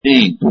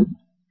15.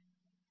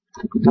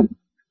 I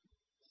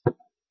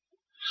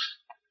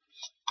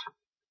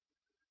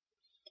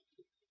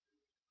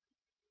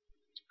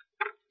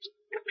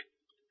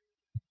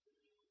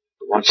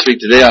want to speak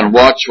today on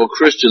watchful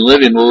Christian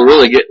living. We'll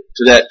really get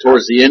to that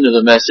towards the end of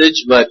the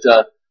message, but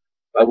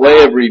by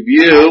way of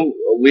review,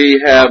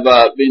 we have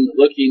been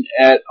looking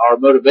at our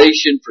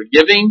motivation for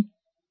giving,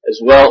 as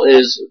well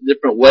as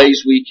different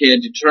ways we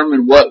can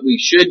determine what we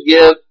should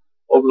give.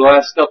 Over the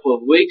last couple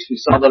of weeks, we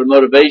saw that our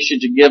motivation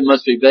to give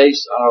must be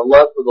based on our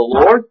love for the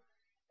Lord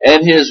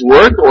and His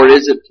work, or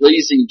is it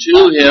pleasing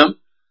to Him?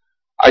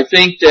 I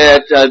think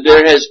that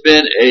there has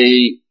been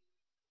a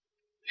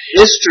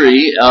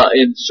history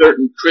in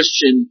certain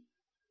Christian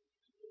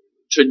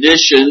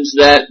traditions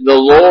that the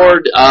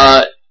Lord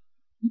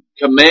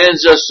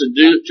commands us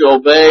to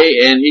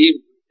obey, and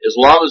He, as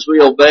long as we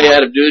obey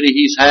out of duty,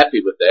 He's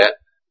happy with that.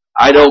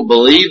 I don't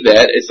believe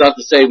that. It's not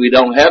to say we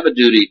don't have a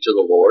duty to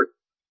the Lord,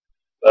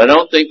 but I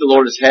don't think the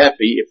Lord is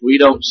happy if we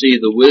don't see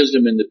the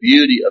wisdom and the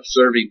beauty of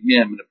serving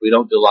Him, and if we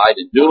don't delight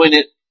in doing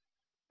it.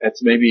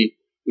 That's maybe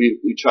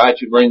we try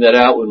to bring that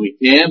out when we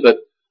can, but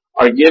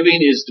our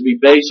giving is to be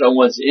based on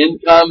one's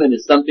income, and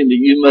it's something that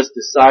you must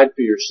decide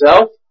for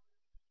yourself.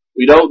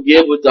 We don't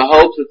give with the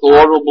hope that the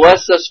Lord will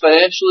bless us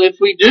financially if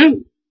we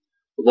do.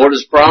 The Lord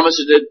has promised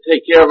to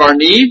take care of our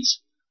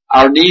needs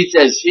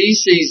as He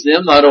sees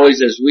them, not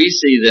always as we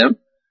see them.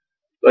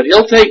 But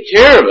He'll take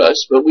care of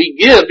us, but we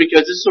give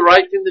because it's the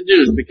right thing to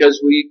do. It's because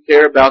we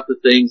care about the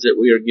things that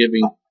we are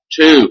giving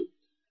to.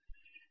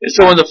 And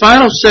so in the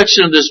final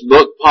section of this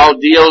book, Paul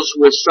deals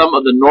with some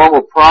of the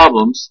normal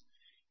problems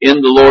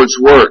in the Lord's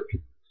work.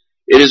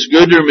 It is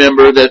good to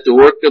remember that the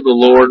work of the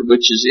Lord,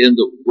 which is in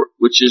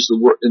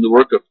the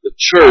work of the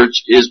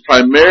church, is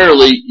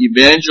primarily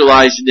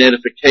evangelized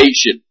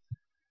identification.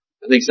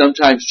 I think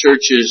sometimes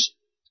churches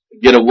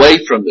get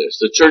away from this.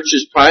 The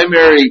church's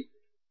primary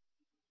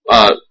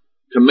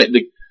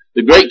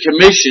the Great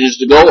Commission is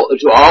to go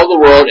to all the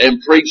world and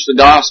preach the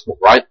gospel,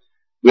 right?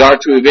 We are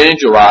to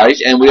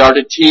evangelize, and we are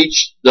to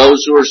teach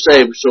those who are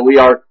saved. So we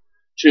are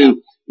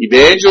to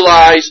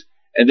evangelize,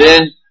 and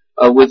then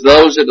with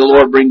those that the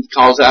Lord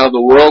calls out of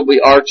the world, we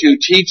are to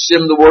teach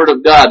them the Word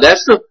of God.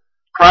 That's the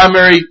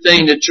primary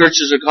thing that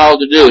churches are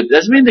called to do. It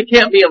doesn't mean they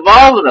can't be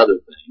involved in other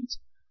things,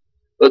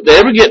 but they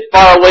ever get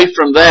far away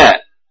from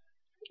that.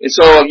 And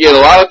so again, a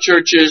lot of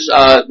churches,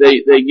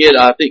 they get,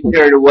 I think,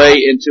 carried away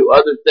into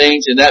other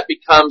things, and that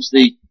becomes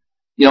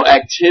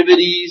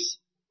activities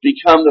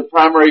become the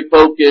primary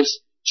focus,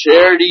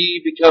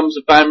 charity becomes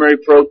the primary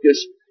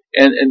focus,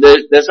 and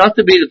that's not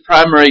to be the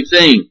primary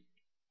thing.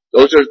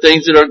 Those are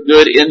things that are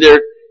good in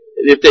there,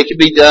 if they can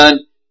be done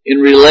in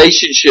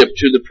relationship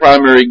to the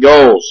primary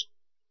goals.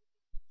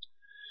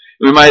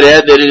 We might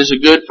add that it is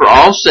good for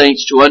all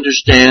saints to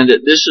understand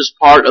that this is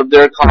part of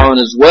their calling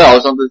as well.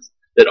 It's something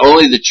that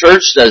only the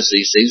church does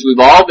these things.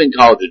 We've all been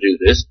called to do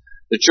this.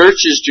 The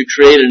church is to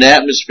create an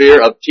atmosphere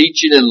of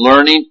teaching and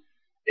learning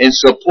and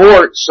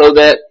support so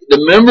that the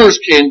members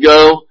can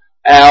go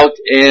out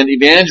and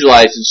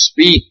evangelize and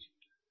speak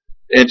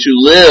and to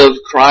live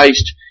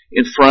Christ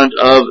in front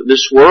of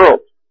this world.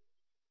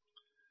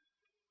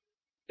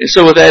 And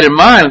so with that in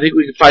mind, I think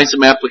we can find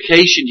some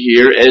application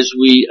here as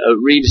we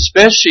read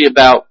especially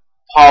about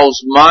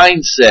Paul's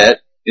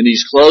mindset in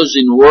these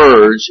closing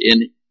words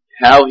in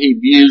how he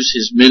views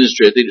his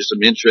ministry. I think there's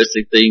some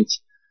interesting things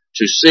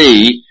to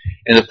see.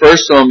 And the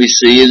first one we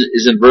see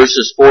is in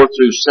verses 4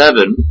 through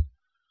 7,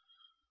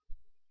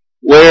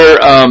 where,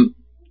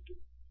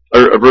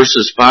 or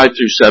verses 5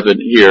 through 7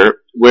 here,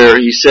 where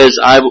he says,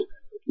 I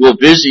will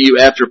visit you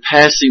after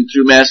passing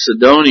through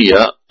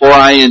Macedonia, for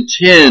I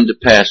intend to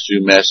pass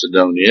through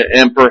Macedonia,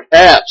 and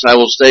perhaps I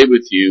will stay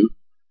with you,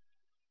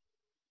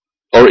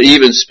 or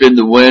even spend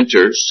the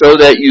winter, so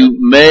that you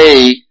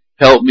may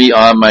help me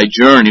on my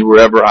journey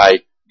wherever I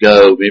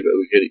go. Maybe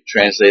we could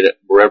translate it,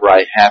 wherever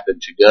I happen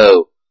to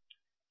go.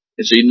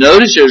 And so you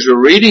notice as we're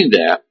reading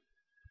that,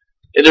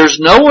 and there's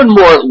no one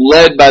more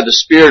led by the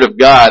Spirit of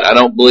God, I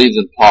don't believe,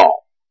 than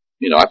Paul.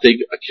 I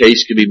think a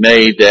case could be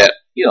made that,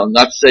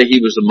 not to say he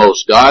was the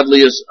most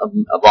godliest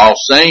of all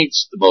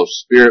saints, the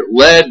most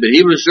Spirit-led, but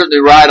he was certainly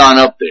right on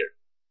up there.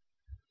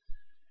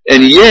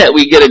 And yet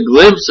we get a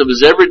glimpse of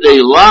his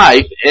everyday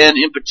life, and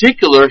in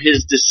particular,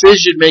 his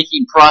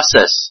decision-making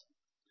process.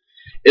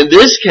 In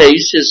this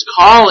case, his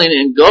calling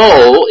and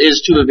goal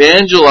is to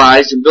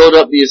evangelize and build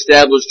up the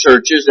established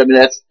churches. I mean,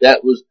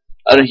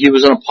 he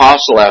was an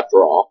apostle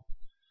after all.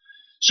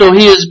 So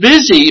he is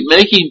busy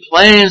making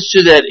plans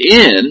to that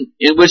end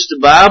in which the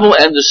Bible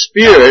and the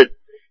Spirit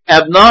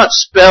have not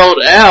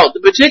spelled out the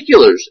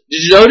particulars.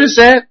 Did you notice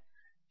that?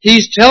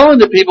 He's telling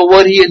the people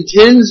what he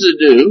intends to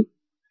do,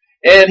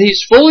 and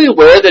he's fully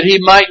aware that he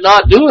might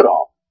not do it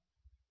all.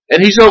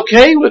 And he's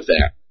okay with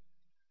that.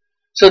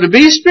 So to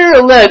be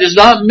Spirit-led does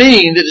not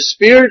mean that the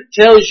Spirit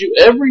tells you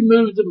every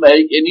move to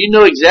make and you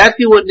know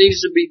exactly what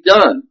needs to be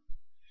done.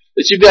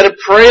 That you've got to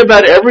pray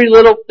about every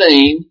little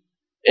thing,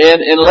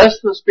 and unless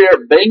the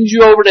Spirit bangs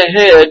you over the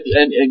head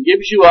and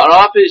gives you an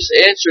obvious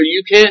answer,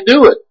 you can't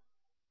do it.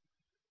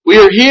 We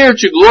are here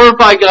to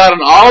glorify God in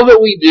all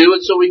that we do,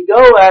 and so we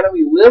go out and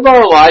we live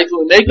our life and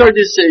we make our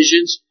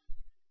decisions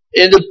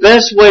in the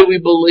best way we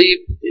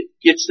believe it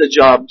gets the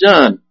job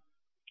done.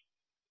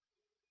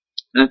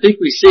 And I think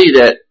we see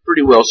that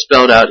pretty well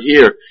spelled out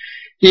here.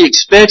 He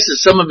expects that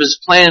some of his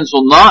plans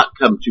will not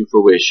come to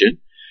fruition,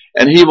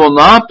 and he will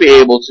not be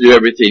able to do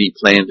everything he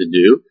planned to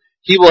do.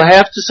 He will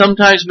have to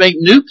sometimes make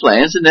new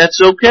plans, and that's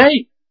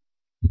okay.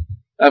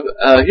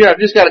 Here, I've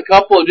just got a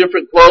couple of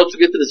different quotes.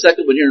 We'll get to the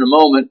second one here in a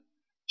moment.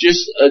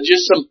 Just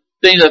some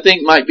things I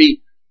think might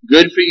be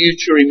good for you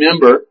to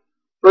remember.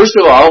 First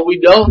of all, we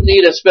don't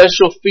need a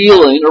special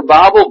feeling or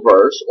Bible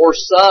verse or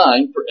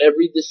sign for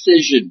every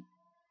decision.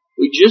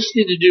 We just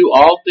need to do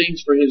all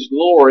things for His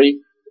glory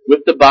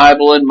with the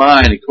Bible in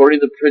mind, according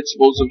to the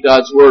principles of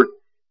God's Word.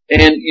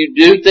 And you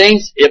do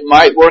things, it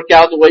might work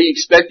out the way you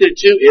expected it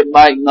to, it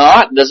might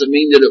not. It doesn't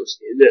mean that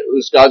it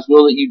was God's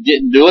will that you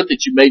didn't do it,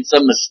 that you made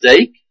some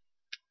mistake.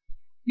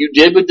 You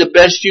did with the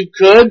best you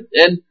could,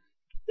 and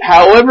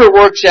however it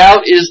works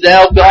out is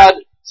now God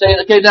saying,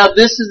 okay, now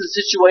this is the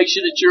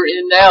situation that you're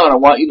in now, and I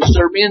want you to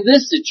serve me in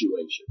this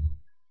situation.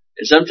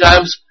 And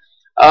sometimes,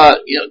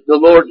 the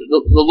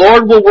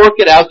Lord will work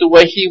it out the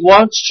way He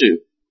wants to.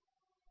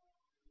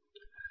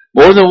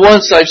 More than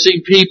once I've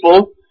seen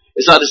people,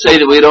 it's not to say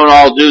that we don't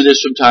all do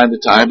this from time to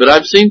time, but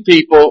I've seen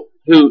people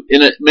who,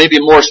 in a maybe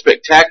more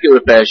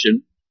spectacular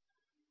fashion,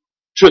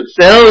 took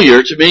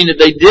failure to mean that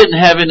they didn't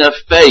have enough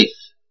faith,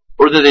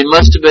 or that they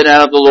must have been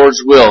out of the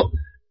Lord's will.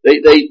 They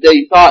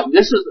thought,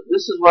 this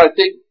is what I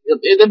think.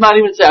 They might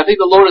even say, I think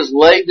the Lord has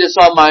laid this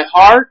on my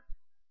heart.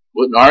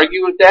 Wouldn't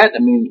argue with that. I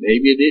mean,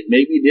 maybe it did,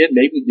 maybe He did,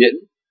 maybe He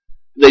didn't.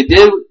 They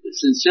did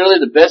sincerely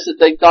the best that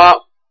they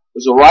thought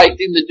was the right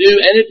thing to do,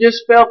 and it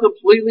just fell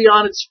completely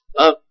on its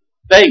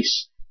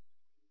face.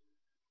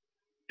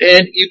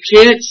 And you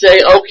can't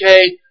say,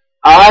 okay,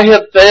 I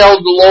have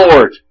failed the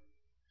Lord,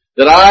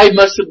 that I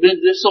must have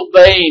been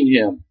disobeying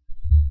Him.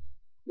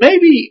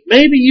 Maybe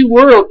you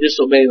were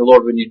disobeying the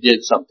Lord when you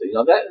did something. You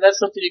know, that's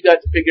something you got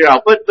to figure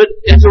out. But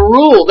as a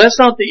rule, that's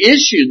not the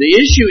issue.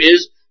 The issue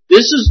is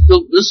this is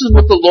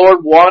what the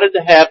Lord wanted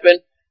to happen.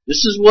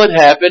 This is what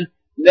happened.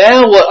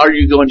 Now what are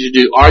you going to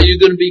do? Are you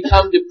going to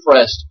become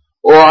depressed,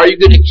 or are you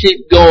going to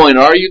keep going?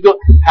 How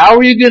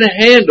are you going to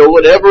handle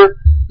whatever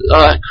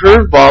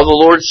curveball the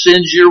Lord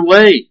sends your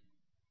way?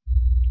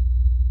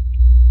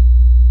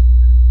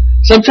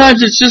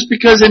 Sometimes it's just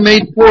because they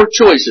made poor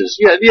choices.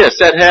 Yes,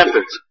 that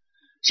happens.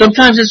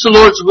 Sometimes it's the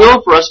Lord's will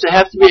for us to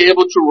have to be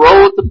able to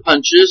roll with the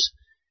punches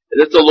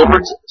that the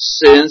Lord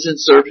sends and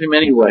serve Him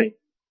anyway.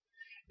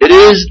 It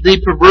is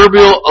the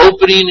proverbial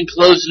opening and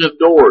closing of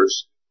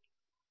doors.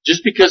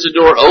 Just because the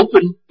door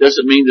opened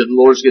doesn't mean that the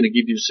Lord's going to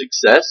give you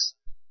success.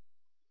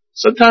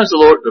 Sometimes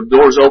the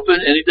door's open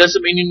and it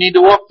doesn't mean you need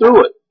to walk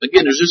through it.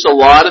 Again, there's just a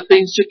lot of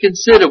things to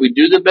consider. We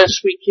do the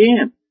best we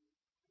can.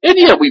 And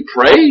we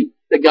pray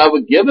that God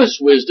would give us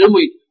wisdom.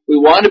 We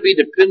want to be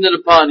dependent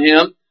upon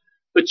Him.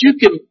 But you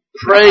can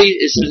pray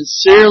as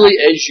sincerely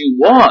as you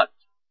want.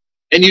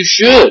 And you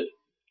should.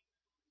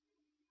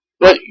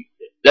 But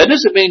that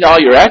doesn't mean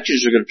all your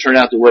actions are going to turn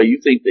out the way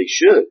you think they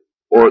should,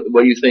 or the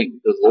way you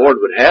think the Lord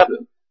would have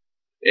them.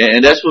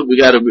 And that's what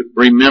we got to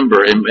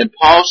remember. And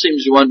Paul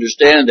seems to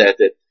understand that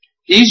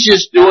he's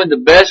just doing the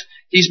best.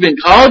 He's been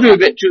called to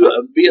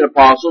be an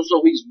apostle,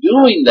 so he's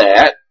doing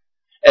that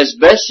as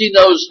best he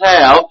knows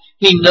how.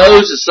 He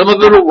knows that some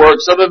of it will work,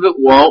 some of it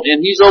won't,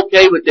 and he's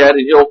okay with that,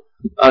 and he'll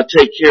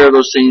take care of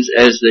those things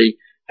as they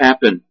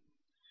happen.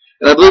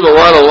 And I believe a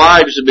lot of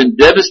lives have been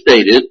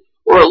devastated,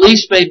 or at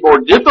least made more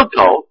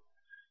difficult,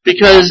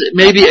 because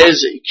maybe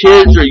as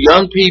kids or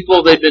young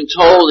people, they've been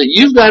told that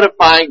you've got to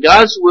find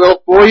God's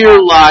will for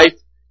your life.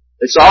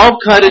 It's all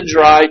cut and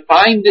dry.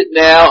 Find it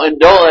now, and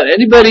don't let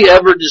anybody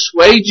ever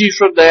dissuade you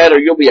from that, or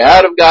you'll be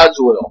out of God's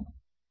will.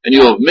 And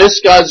you'll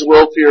miss God's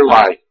will for your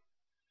life.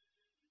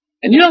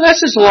 And that's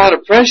just a lot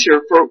of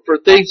pressure for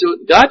things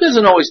that God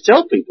doesn't always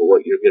tell people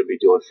what you're going to be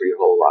doing for your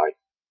whole life.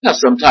 Now,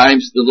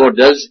 sometimes the Lord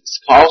does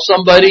call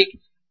somebody.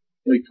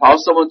 He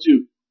calls someone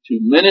to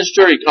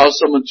minister. He calls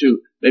someone to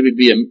maybe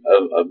be a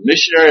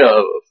missionary,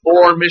 a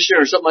foreign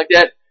missionary or something like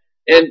that.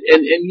 And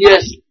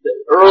yes,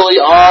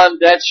 early on,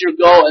 that's your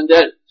goal, and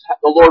that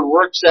the Lord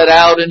works that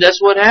out, and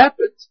that's what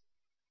happens.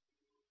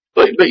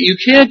 But you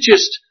can't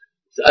just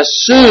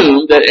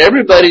assume that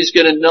everybody's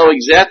going to know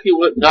exactly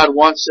what God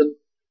wants them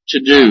to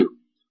do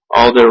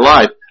all their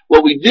life.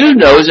 What we do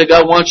know is that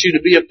God wants you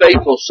to be a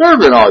faithful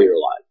servant all your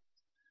life.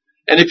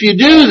 And if you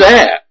do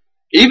that,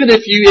 even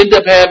if you end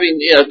up having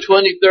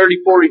 20, 30,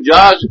 40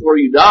 jobs before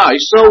you die,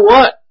 so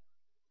what?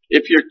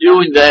 If you're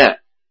doing that.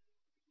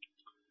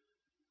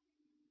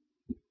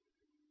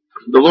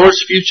 The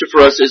Lord's future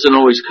for us isn't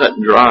always cut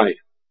and dry.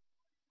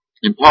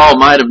 And Paul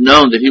might have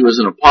known that he was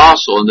an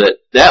apostle and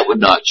that would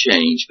not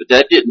change, but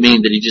that didn't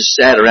mean that he just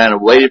sat around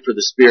and waited for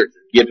the Spirit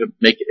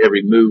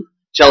to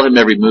tell him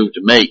every move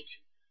to make.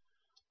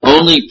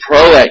 Only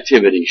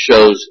proactivity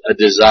shows a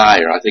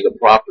desire, I think a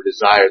proper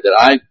desire, that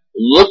I'm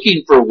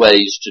looking for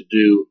ways to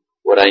do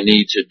what I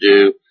need to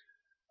do.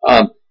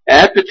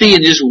 Apathy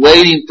and just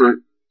waiting for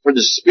for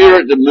the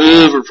Spirit to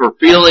move or for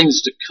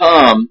feelings to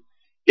come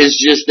is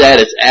just that,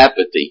 it's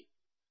apathy.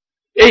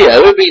 Yeah,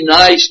 it would be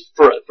nice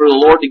for the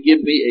Lord to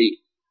give me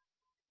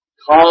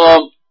a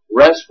calm,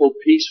 restful,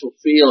 peaceful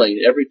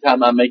feeling every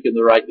time I'm making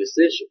the right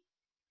decision.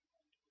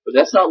 But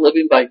that's not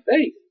living by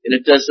faith. And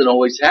it doesn't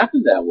always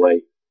happen that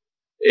way.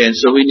 And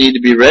so we need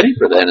to be ready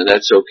for that, and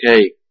that's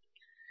okay.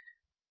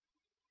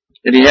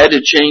 And he had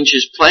to change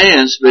his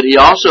plans, but he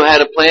also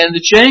had a plan to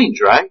change,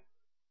 right?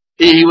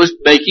 He was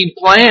making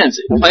plans.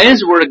 Plans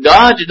that were to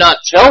God did not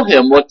tell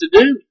him what to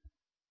do.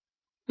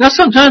 Now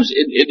sometimes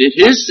in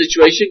his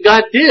situation,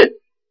 God did.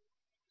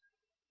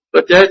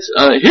 But that's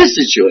his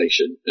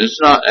situation. It's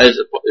not as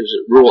it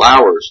rule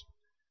ours.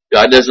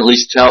 God doesn't at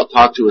least talk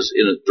to us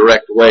in a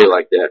direct way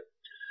like that.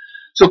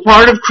 So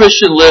part of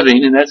Christian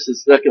living, and that's the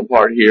second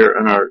part here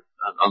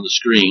on the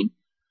screen,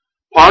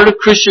 part of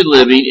Christian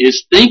living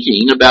is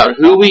thinking about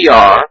who we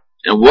are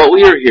and what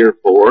we are here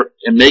for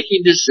and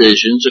making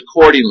decisions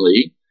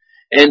accordingly,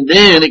 and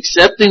then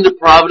accepting the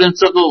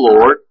providence of the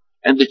Lord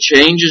and the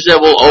changes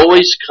that will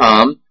always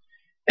come,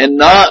 and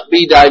not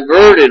be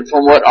diverted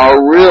from what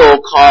our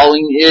real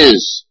calling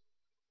is.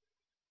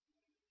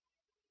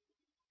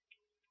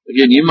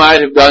 Again, you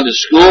might have gone to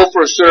school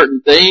for a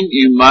certain thing.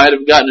 You might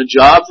have gotten a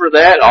job for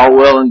that, all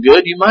well and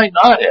good. You might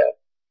not have.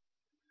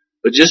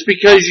 But just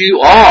because you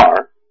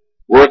are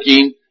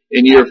working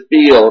in your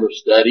field of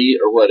study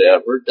or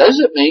whatever,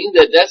 doesn't mean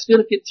that that's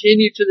going to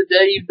continue to the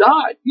day you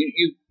die.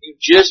 You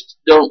just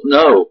don't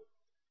know.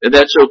 And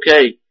that's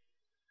okay.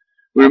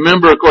 We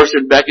remember, of course,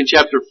 back in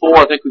chapter 4,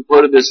 I think we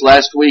quoted this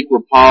last week,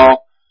 where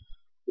Paul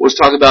was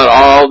talking about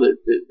all the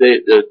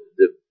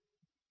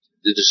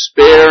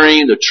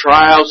despairing, the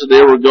trials that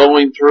they were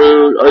going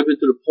through, even to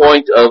the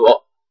point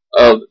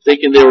of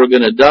thinking they were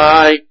going to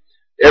die.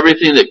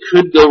 Everything that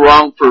could go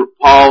wrong for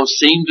Paul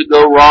seemed to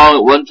go wrong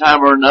at one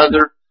time or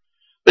another.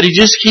 But he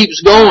just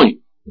keeps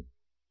going.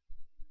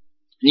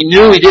 He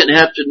knew he didn't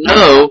have to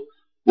know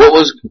what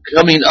was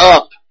coming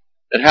up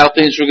and how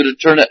things were going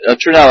to turn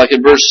out, like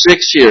in verse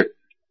 6 here.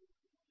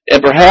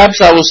 And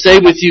perhaps I will stay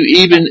with you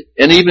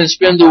even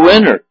spend the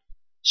winter,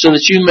 so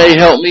that you may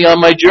help me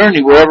on my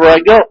journey wherever I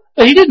go.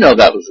 But he didn't know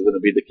that was going to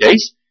be the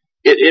case.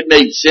 It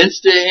made sense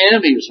to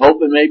him. He was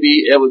hoping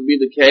maybe it would be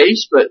the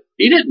case, but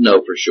he didn't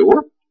know for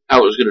sure how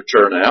it was going to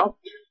turn out.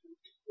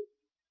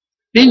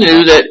 He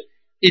knew that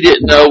he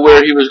didn't know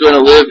where he was going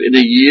to live in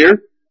a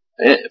year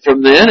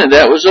from then, and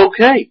that was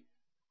okay.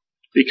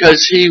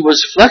 Because he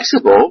was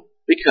flexible,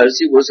 because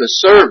he was a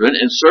servant,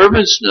 and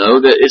servants know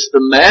that it's the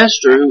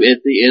master who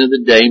at the end of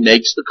the day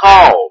makes the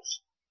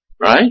calls.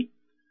 Right?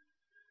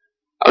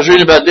 I was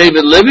reading about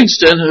David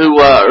Livingstone, who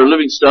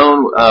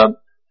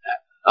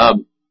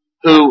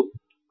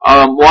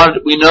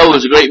we know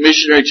was a great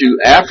missionary to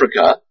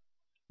Africa,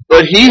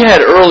 but he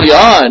had early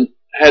on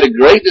had a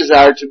great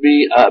desire to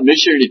be a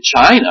missionary to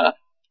China,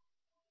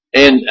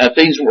 and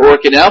things weren't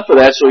working out for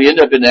that, so he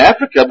ended up in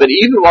Africa. But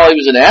even while he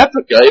was in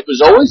Africa, it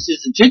was always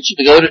his intention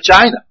to go to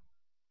China.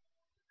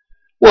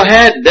 Well,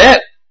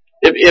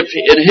 if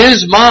in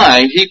his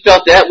mind he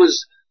felt that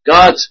was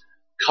God's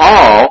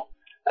call,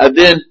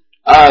 then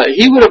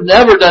he would have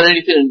never done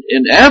anything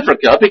in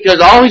Africa,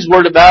 because all he's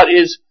worried about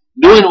is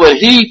doing what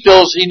he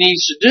feels he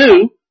needs to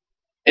do,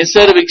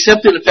 instead of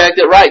accepting the fact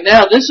that right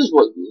now this is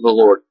what the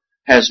Lord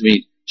has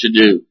me to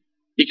do.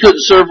 He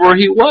couldn't serve where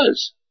he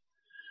was.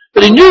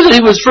 But he knew that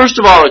he was first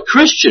of all a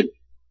Christian.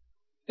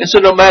 And so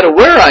no matter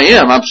where I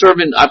am, I've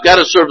got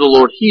to serve the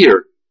Lord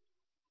here.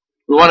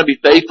 We want to be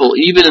faithful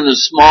even in the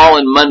small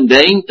and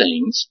mundane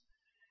things.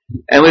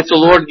 And if the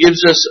Lord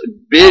gives us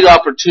big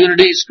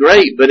opportunities,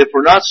 great. But if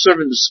we're not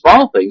serving the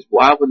small things,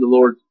 why would the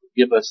Lord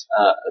give us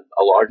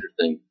a larger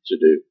thing to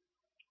do?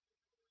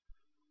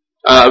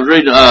 I was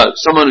reading about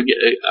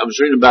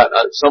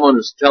someone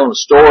who's telling a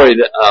story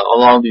that,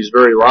 along these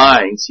very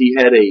lines. He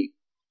had a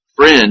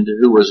friend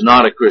who was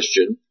not a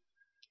Christian.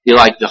 He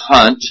liked to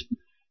hunt,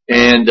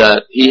 and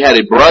he had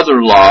a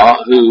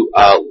brother-in-law who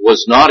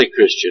was not a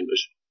Christian,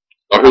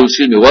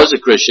 was a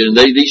Christian. And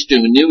these two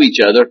knew each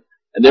other,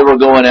 and they were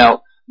going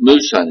out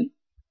moose hunting.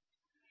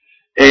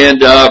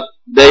 And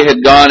they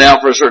had gone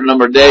out for a certain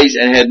number of days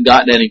and hadn't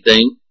gotten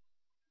anything.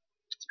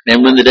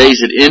 And when the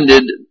days had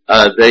ended,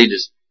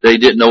 they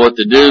didn't know what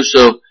to do,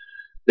 so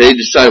they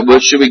decided,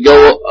 well, should we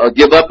go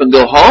give up and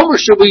go home, or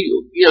should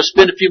we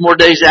spend a few more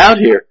days out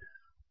here?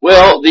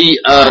 Well, the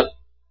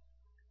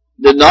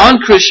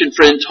non-Christian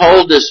friend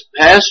told this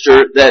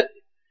pastor that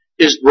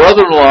his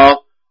brother-in-law,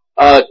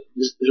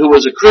 who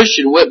was a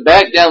Christian, went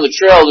back down the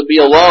trail to be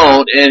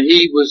alone, and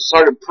he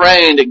started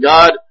praying that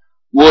God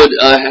would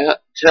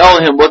tell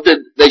him what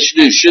they should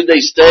do. Should they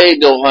stay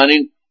and go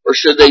hunting, or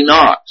should they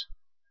not?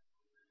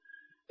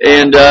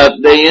 And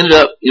they ended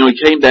up, he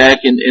came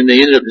back, and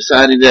they ended up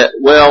deciding that,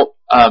 well,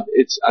 I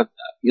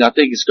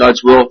think it's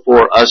God's will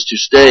for us to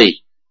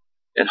stay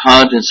and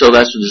hunt, and so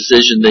that's the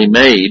decision they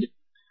made.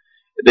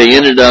 They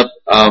ended up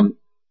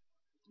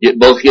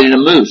both getting a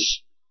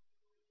moose.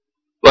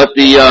 But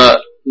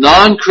the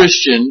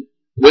non-Christian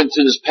went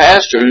to this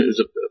pastor, who was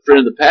a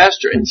friend of the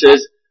pastor, and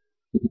says,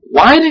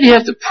 why did he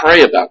have to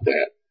pray about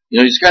that?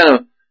 He's kind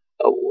of,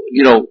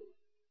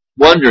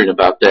 wondering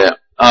about that.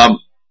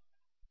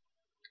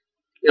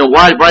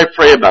 Why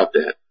pray about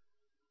that?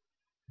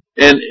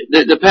 And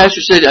the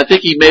pastor said, I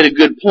think he made a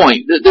good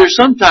point. There's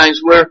some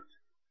times where,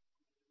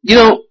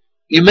 you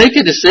make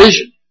a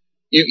decision.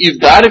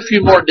 You've got a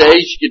few more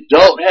days. You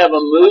don't have a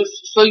move,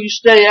 so you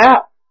stay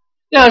out.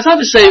 Now, it's not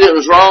to say that it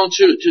was wrong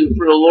for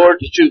the Lord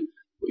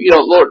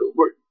Lord,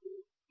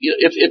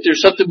 if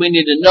there's something we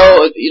need to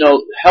know,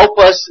 help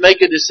us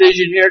make a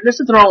decision here. There's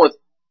nothing wrong with,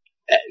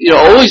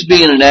 always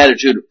being in an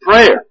attitude of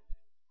prayer.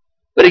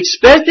 But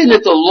expecting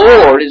that the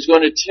Lord is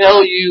going to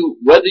tell you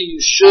whether you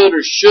should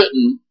or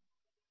shouldn't,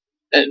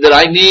 and that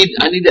I need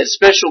that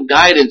special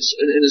guidance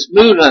in this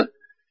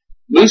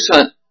moose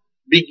hunt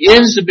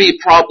begins to be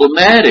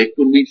problematic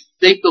when we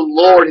think the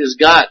Lord has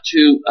got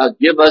to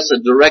give us a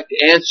direct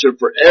answer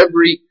for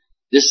every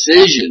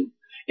decision.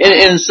 And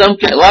in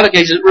a lot of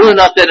cases, really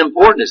not that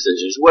important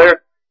decisions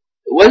where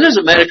it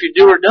doesn't matter if you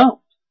do or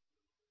don't.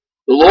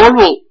 The Lord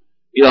will,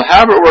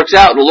 however it works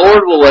out, the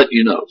Lord will let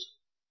you know.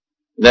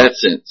 In that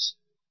sense.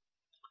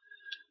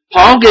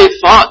 Paul gave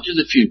thought to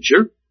the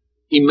future.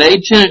 He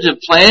made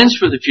tentative plans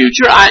for the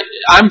future.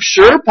 I'm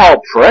sure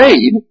Paul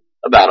prayed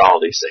about all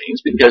these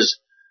things because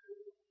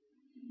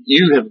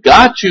you have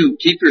got to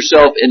keep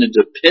yourself in a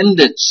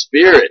dependent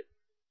spirit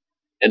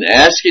and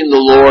asking the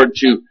Lord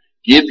to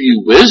give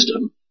you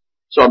wisdom.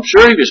 So I'm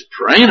sure he was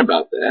praying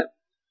about that.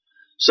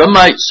 Some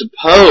might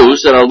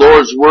suppose that our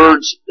Lord's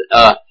words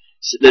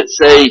that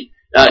say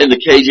in the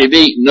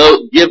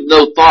KJV, give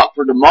no thought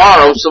for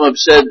tomorrow. Some have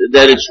said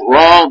that it's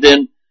wrong,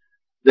 then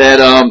that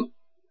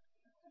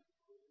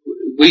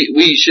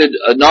we should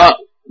not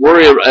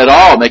worry at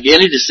all, make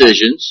any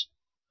decisions.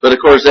 But of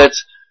course,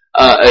 that's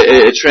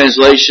a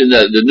translation.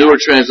 The newer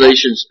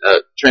translations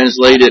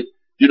translated,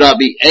 "Do not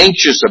be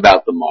anxious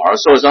about tomorrow."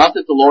 So it's not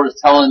that the Lord is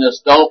telling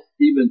us don't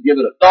even give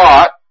it a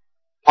thought.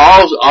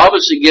 Paul's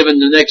obviously given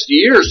the next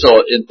year or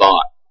so in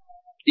thought.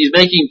 He's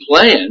making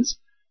plans,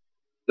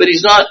 but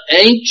he's not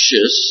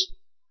anxious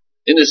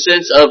in the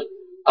sense of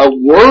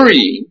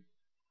worrying,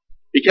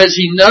 because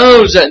he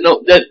knows that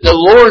the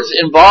Lord's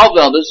involved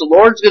in all this. The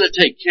Lord's going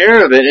to take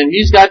care of it, and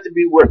he's got to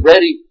be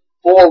ready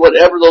for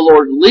whatever the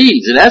Lord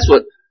leads. And that's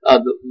what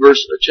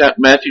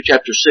Matthew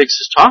chapter 6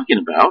 is talking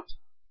about.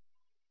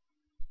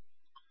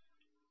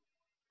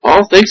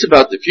 Paul thinks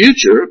about the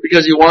future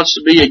because he wants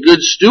to be a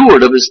good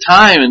steward of his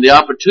time and the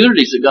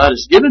opportunities that God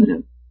has given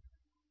him.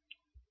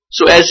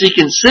 So as he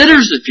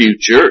considers the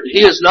future,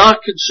 he is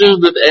not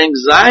consumed with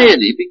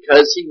anxiety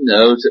because he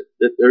knows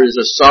that there is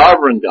a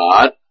sovereign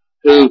God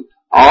who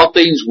all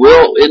things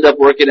will end up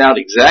working out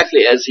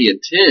exactly as he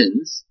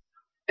intends,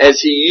 as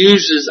he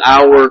uses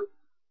our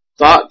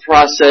thought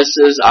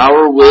processes,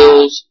 our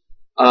wills,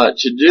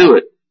 to do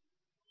it.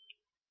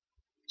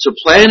 So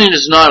planning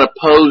is not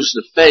opposed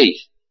to faith,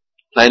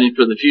 planning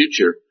for the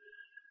future.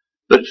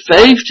 But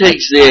faith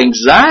takes the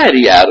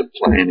anxiety out of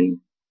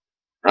planning,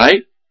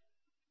 right?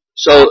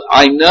 So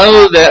I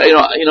know that,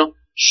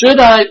 should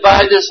I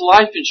buy this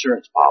life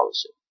insurance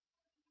policy?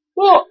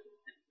 Well,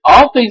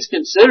 all things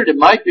considered, it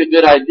might be a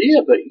good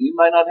idea, but you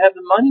might not have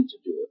the money to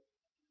do it.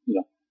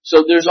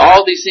 So there's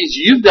all these things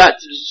you've got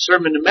to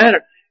determine the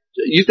matter.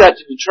 You've got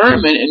to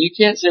determine, and you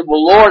can't say,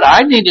 well, Lord,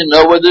 I need to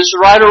know whether this is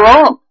right or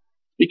wrong.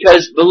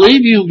 Because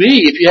believe you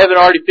me, if you haven't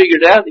already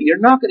figured out, you're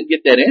not going to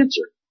get that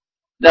answer.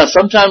 Now,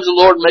 sometimes the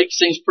Lord makes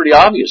things pretty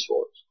obvious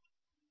for us.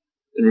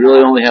 And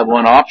really only have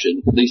one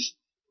option, at least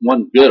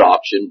one good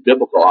option,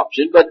 biblical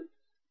option. But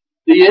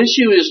the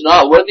issue is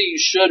not whether you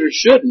should or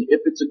shouldn't.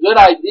 If it's a good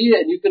idea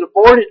and you can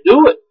afford it,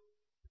 do it.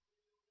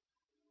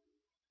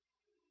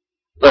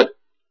 But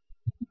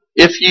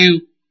if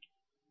you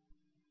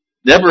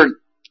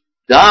never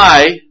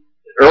die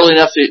early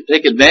enough to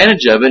take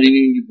advantage of it and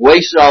you've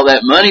wasted all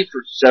that money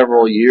for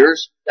several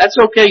years, that's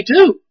okay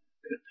too.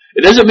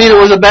 It doesn't mean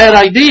it was a bad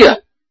idea.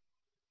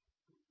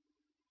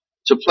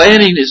 So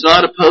planning is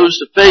not opposed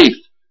to faith.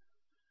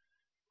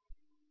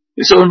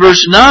 And so in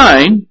verse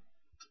 9,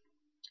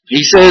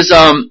 he says,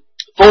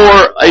 for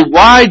a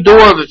wide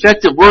door of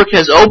effective work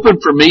has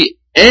opened for me,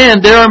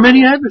 and there are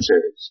many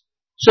adversaries.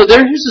 So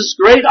there is this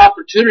great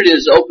opportunity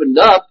that's opened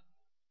up,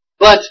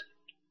 but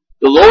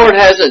the Lord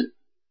hasn't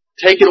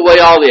taken away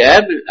all the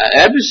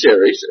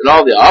adversaries and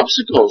all the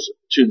obstacles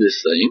to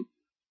this thing.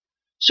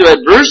 So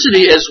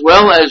adversity as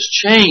well as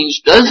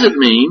change doesn't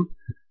mean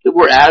that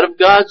we're out of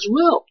God's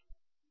will.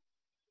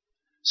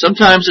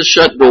 Sometimes a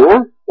shut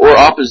door or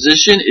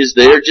opposition is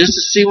there just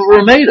to see what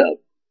we're made of.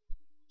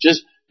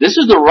 Just, this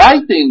is the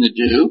right thing to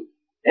do,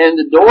 and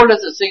the door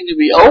doesn't seem to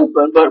be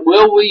open, but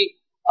will we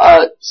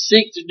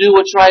seek to do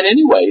what's right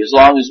anyway, as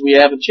long as we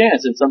have a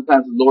chance? And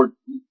sometimes the Lord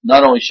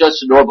not only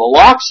shuts the door, but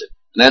locks it.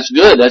 And that's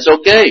good, that's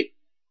okay.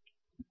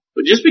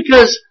 But just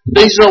because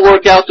things don't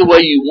work out the way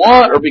you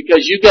want, or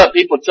because you got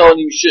people telling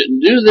you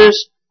shouldn't do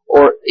this,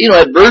 or,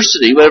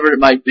 adversity, whatever it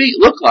might be,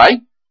 look like,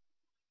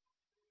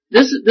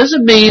 this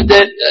doesn't mean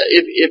that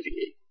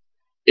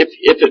if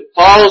it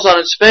falls on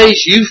its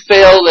face, you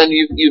failed and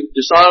you've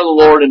dishonored the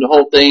Lord and the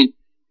whole thing,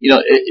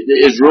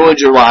 it has ruined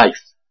your life.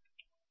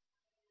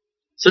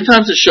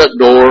 Sometimes a shut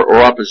door or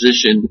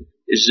opposition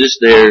is just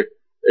there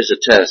as a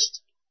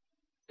test.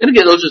 And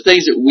again, those are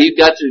things that we've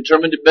got to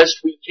determine the best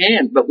we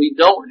can, but we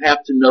don't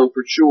have to know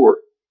for sure.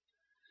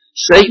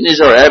 Satan is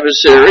our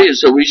adversary, and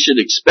so we should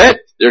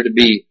expect there to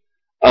be,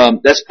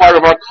 that's part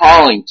of our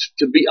calling,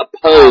 to be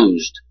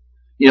opposed.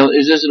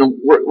 This isn't a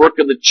work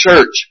of the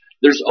church.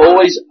 There's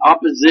always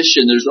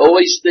opposition. There's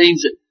always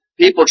things that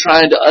people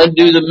trying to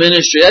undo the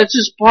ministry. That's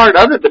just part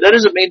of it, but that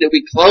doesn't mean that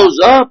we close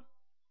up.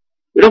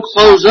 We don't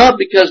close up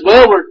because,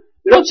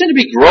 we don't seem to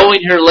be growing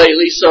here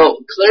lately,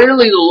 so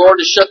clearly the Lord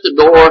has shut the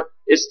door.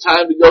 It's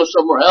time to go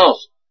somewhere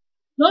else.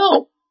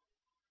 No.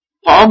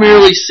 Paul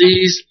merely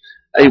sees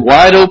a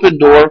wide open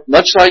door,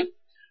 much like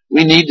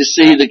we need to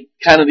see the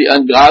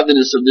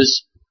ungodliness of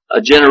this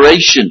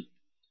generation.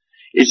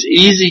 It's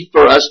easy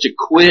for us to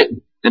quit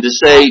and to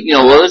say,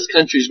 this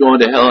country's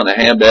going to hell in a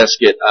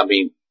handbasket.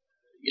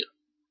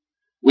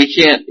 We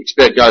can't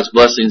expect God's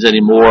blessings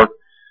anymore.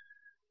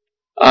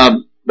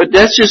 But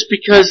that's just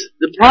because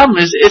the problem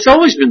is, it's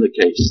always been the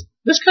case.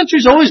 This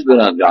country's always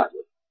been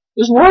ungodly.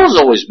 This world's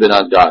always been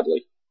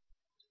ungodly.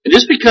 And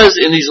just because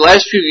in these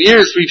last few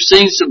years we've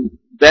seen some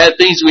bad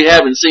things we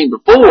haven't seen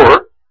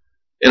before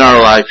in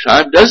our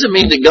lifetime, doesn't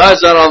mean that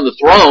God's not on the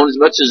throne as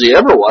much as He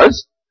ever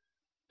was.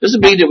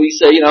 Doesn't mean that we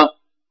say,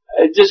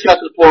 it just got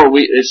to the point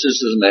where it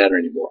just doesn't matter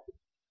anymore.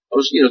 I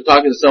was,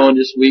 talking to someone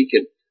this week,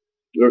 and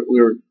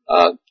we were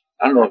I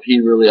don't know if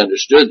he really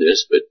understood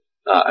this, but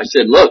I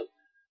said, look,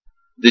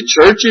 the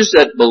churches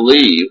that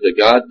believe that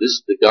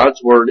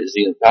God's word is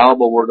the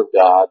infallible word of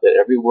God, that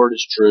every word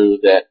is true,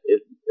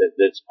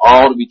 that's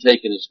all to be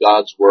taken as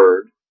God's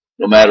word,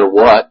 no matter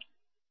what,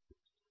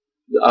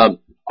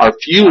 are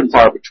few and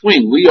far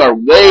between. We are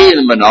way in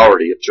the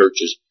minority of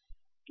churches.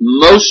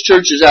 Most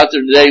churches out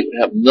there today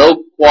have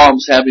no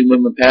qualms having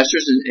women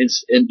pastors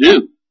and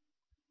do.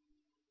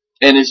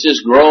 And it's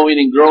just growing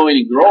and growing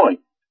and growing.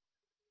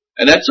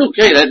 And that's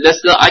okay.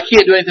 I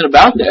can't do anything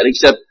about that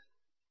except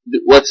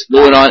what's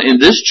going on in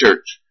this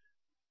church.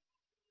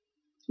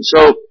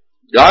 So,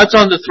 God's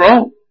on the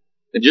throne.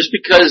 And just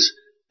because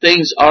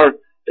there's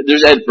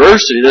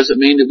adversity doesn't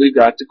mean that we've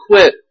got to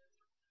quit.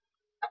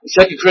 In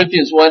 2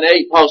 Corinthians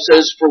 1:8, Paul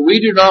says, "For we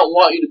do not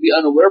want you to be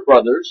unaware,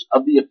 brothers,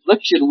 of the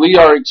affliction we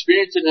are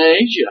experiencing in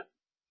Asia.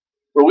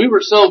 For we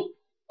were so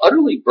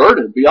utterly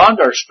burdened beyond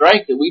our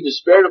strength that we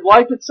despaired of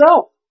life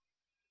itself.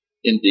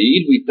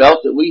 Indeed, we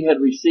felt that we had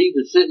received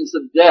the sentence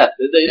of death."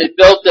 They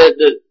felt that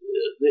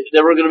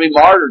they were going to be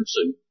martyred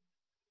soon.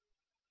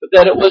 But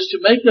that it was to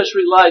make us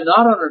rely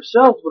not on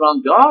ourselves, but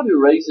on God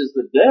who raises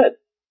the dead.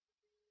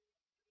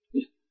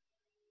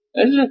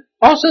 And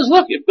Paul says,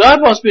 look, if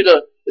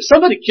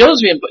somebody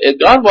kills me and if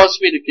God wants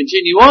me to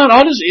continue on,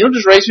 He'll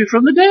just raise me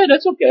from the dead.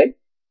 That's okay.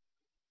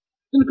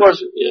 And of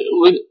course,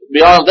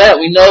 beyond that,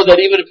 we know that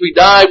even if we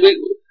die,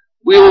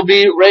 we will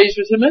be raised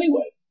with Him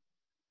anyway.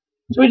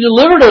 So He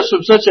delivered us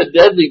from such a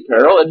deadly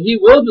peril, and He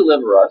will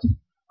deliver us.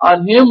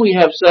 On Him we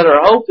have set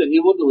our hope that He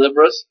will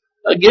deliver us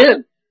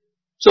again.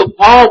 So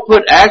Paul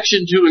put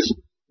action to his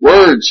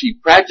words. He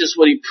practiced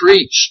what he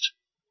preached.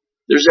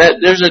 There's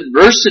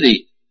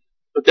adversity,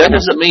 but that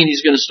doesn't mean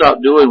he's going to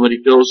stop doing what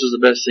he feels is the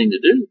best thing to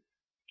do.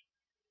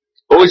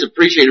 I always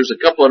appreciate, there's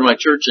a couple in my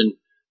church in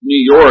New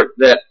York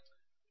that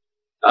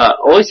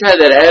always had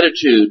that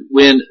attitude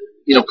when,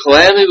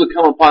 calamity would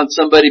come upon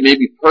somebody,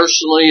 maybe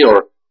personally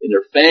or in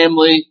their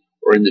family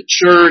or in the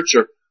church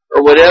or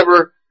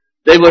whatever.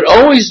 They would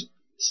always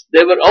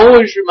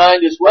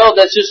remind us, well,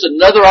 that's just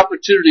another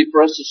opportunity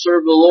for us to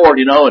serve the Lord,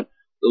 and the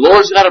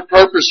Lord's got a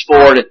purpose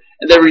for it.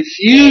 And they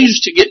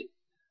refused to get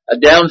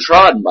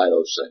downtrodden by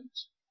those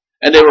things.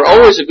 And they were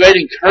always a great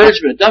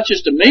encouragement, not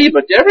just to me,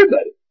 but to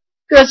everybody.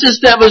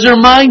 That was their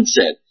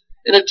mindset.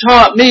 And it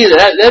taught me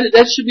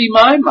that should be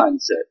my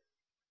mindset.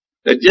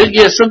 That,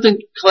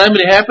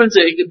 calamity happens,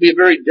 it could be a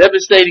very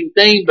devastating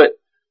thing, but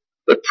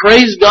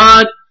praise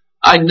God,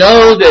 I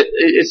know that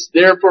it's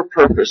there for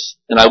purpose,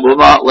 and I will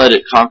not let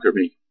it conquer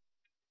me.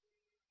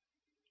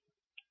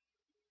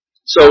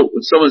 So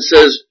when someone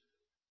says,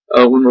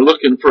 when we're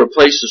looking for a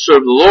place to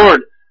serve the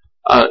Lord,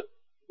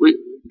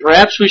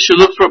 perhaps we should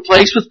look for a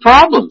place with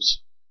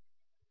problems.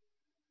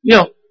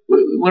 When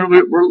we're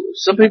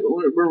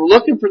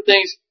looking for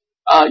things,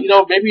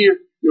 maybe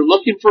you're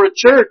looking for a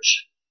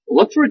church.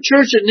 Look for a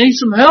church that needs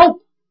some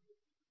help.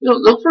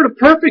 Look for the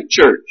perfect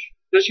church,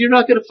 because you're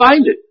not going to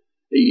find it.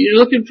 You're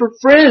looking for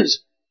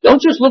friends.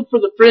 Don't just look for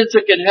the friends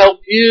that can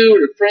help you or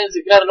the friends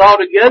that got it all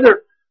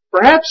together.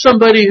 Perhaps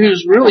somebody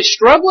who's really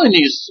struggling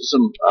needs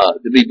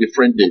to be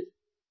befriended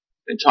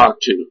and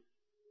talked to.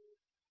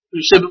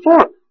 You said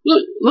before,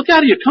 look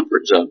out of your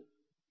comfort zone.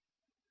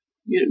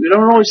 We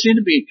don't always seem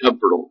to be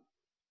comfortable.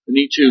 We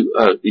need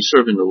to be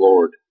serving the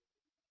Lord.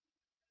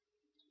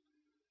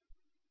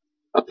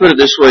 I put it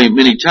this way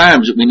many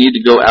times, that we need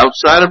to go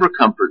outside of our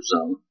comfort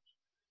zone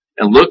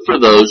and look for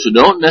those who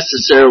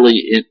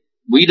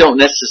we don't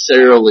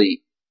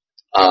necessarily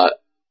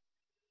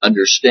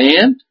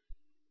understand,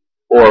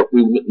 or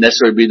we wouldn't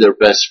necessarily be their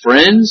best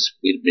friends.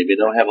 We maybe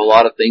don't have a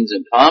lot of things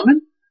in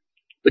common.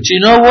 But you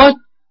know what?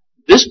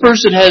 this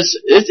person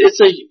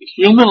it's a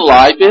human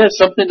life. It has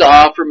something to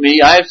offer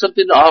me. I have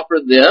something to offer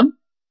them.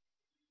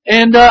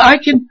 And, I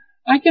can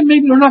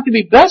maybe we're not going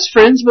to be best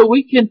friends, but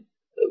we can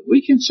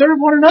serve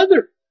one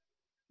another.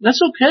 And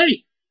that's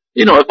okay.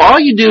 You know, if all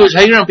you do is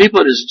hang around people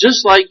that is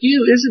just like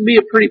you, it would be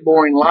a pretty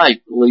boring life,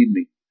 believe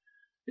me.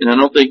 And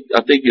I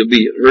think you'll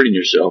be hurting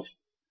yourself.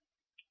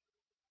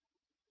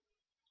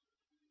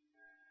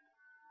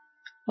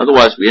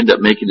 Otherwise, we end up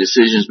making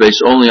decisions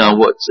based only on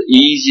what's the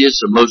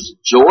easiest or most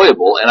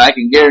enjoyable, and I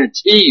can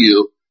guarantee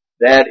you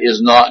that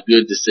is not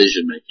good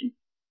decision making.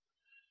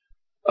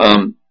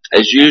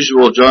 As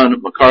usual,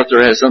 John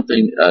MacArthur has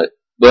something,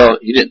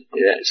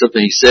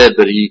 something he said,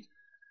 but he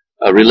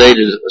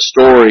related a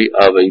story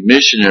of a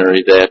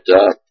missionary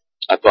that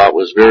I thought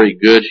was very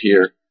good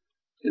here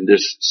in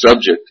this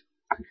subject.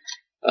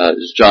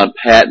 Is John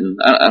Patton.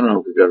 I don't know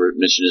if we've ever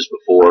mentioned this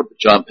before, but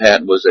John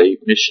Patton was a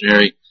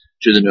missionary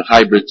to the New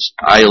Hebrides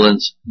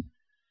Islands.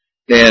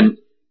 And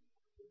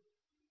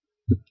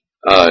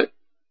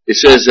it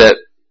says that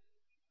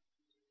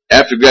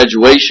after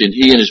graduation,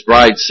 he and his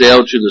bride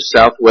sailed to the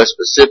Southwest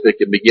Pacific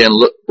and began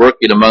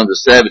working among the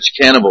savage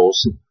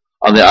cannibals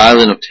on the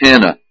island of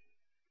Tanna.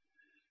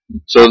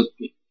 So,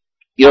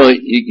 you know,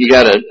 you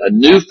got a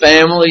new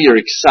family, you're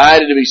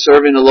excited to be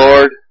serving the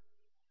Lord.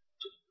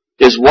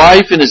 His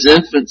wife and his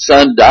infant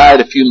son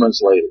died a few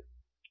months later.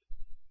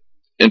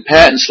 And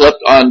Patton slept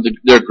on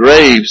their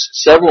graves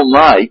several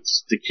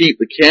nights to keep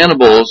the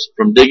cannibals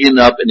from digging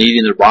up and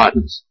eating their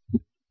bodies.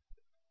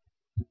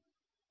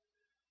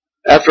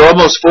 After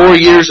almost 4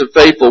 years of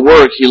faithful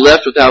work, he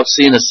left without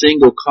seeing a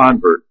single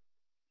convert.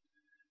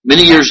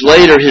 Many years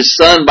later, his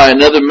son, by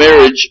another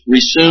marriage,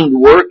 resumed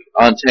work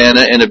on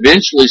Tanna and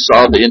eventually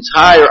saw the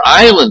entire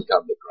island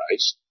come to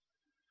Christ.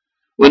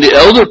 When the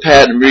elder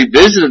Patton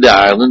revisited the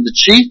island, the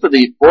chief of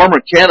the former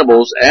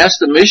cannibals asked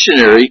the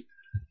missionary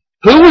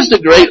who was the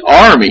great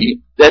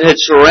army that had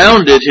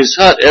surrounded his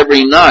hut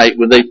every night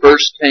when they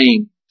first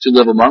came to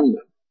live among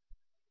them.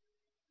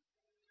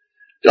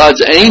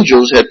 God's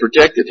angels had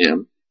protected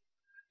him.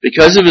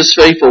 Because of his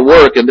faithful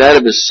work and that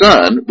of his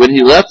son, when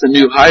he left the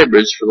New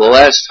Hebrides for the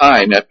last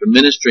time after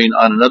ministering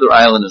on another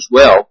island as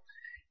well,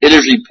 it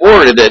is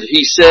reported that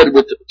he said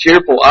with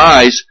tearful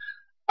eyes,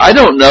 I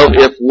do not know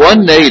of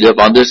one native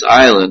on this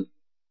island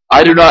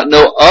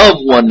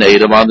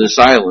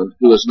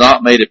who has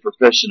not made a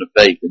profession of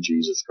faith in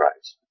Jesus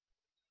Christ.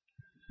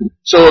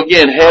 So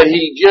again, had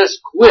he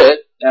just quit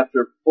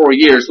after 4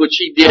 years, which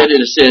he did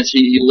in a sense,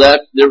 he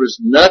left, there was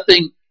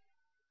nothing,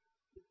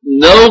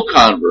 no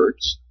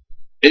converts,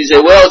 and he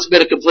said, well, it's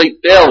been a complete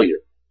failure.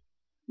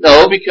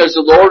 No, because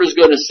the Lord is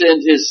going to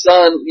send his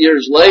son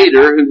years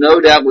later, who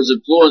no doubt was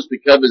influenced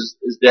because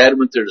his dad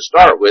went there to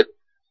start with,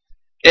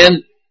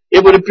 and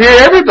it would appear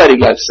everybody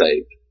got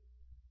saved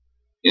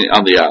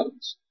on the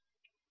islands.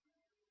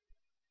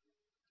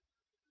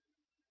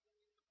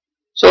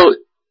 So,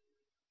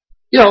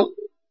 you know,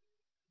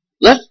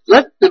 let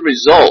the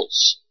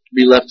results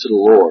be left to the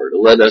Lord.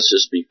 Let us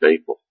just be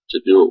faithful to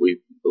do what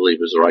we believe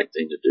is the right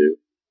thing to do.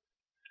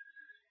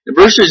 In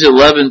verses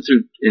 11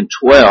 through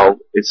 12,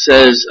 it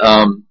says,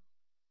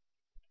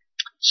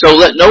 so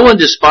let no one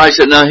despise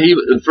it. Now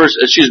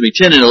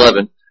 10 and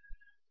 11.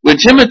 When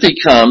Timothy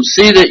comes,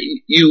 see that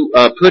you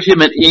put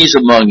him at ease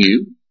among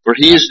you, for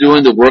he is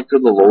doing the work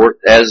of the Lord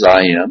as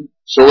I am.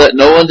 So let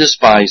no one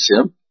despise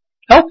him.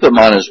 Help him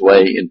on his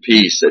way in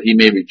peace, that he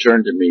may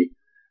return to me,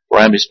 for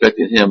I am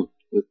expecting him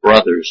with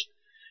brothers.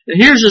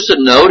 And here's just a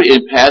note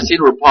in passing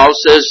where Paul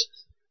says,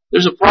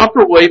 there's a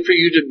proper way for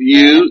you to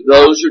view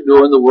those who are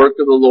doing the work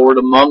of the Lord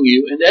among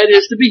you, and that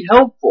is to be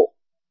helpful,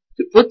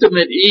 to put them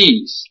at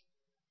ease.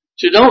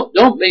 So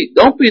don't be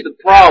the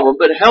problem,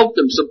 but help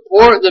them,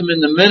 support them in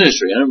the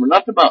ministry. And we're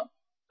not talking about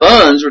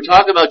funds, we're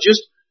talking about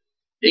just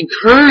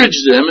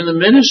encourage them in the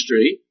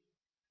ministry.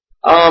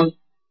 Now,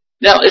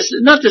 it's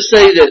not to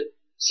say that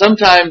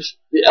sometimes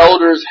the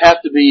elders have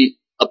to be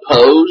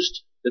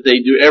opposed, that they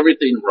do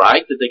everything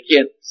right, that they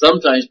can't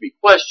sometimes be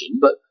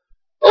questioned, but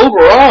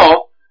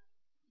overall,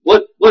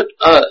 what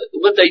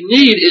they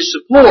need is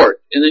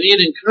support, and they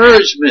need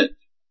encouragement,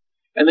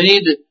 and they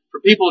need for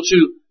people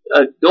to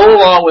go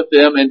along with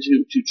them and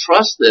to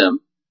trust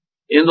them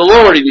in the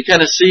Lord, and you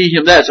kind of see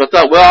him that. So I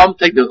thought, well, I'll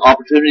take the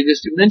opportunity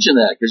just to mention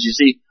that, because you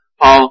see,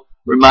 Paul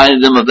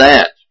reminded them of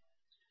that.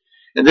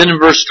 And then in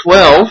verse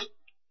 12,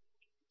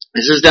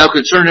 it says, now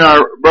concerning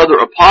our brother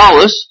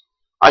Apollos,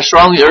 I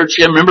strongly urge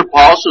him. Remember,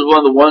 Apollos was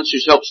one of the ones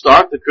who helped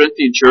start the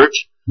Corinthian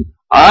church.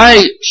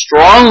 I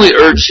strongly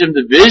urge him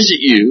to visit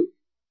you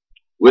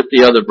with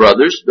the other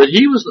brothers, but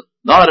he was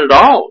not at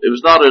all. It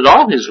was not at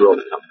all his will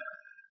to come.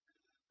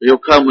 He'll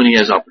come when he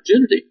has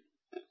opportunity.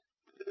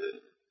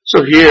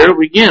 So here,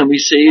 again, we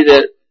see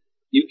that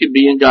you can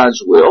be in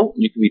God's will,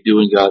 you can be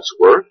doing God's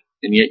work,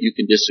 and yet you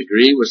can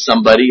disagree with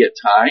somebody at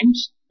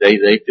times. They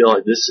feel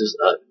like this is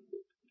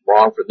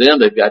wrong for them.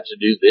 They've got to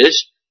do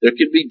this. There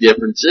could be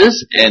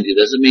differences, and it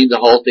doesn't mean the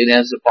whole thing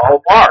has to fall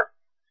apart.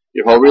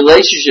 Your whole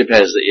relationship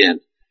has to end.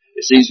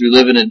 It seems we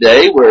live in a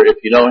day where if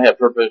you don't have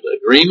perfect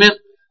agreement,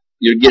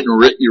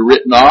 you're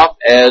written off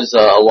as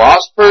a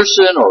lost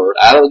person or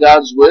out of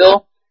God's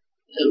will.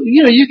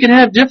 You can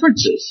have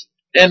differences,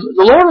 and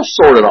the Lord will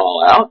sort it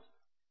all out.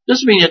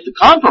 Doesn't mean you have to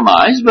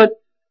compromise, but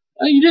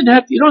you don't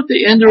have to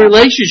end the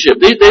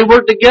relationship. They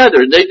worked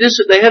together.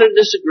 They had a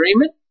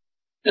disagreement,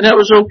 and that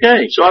was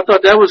okay. So I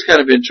thought that was kind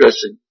of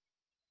interesting.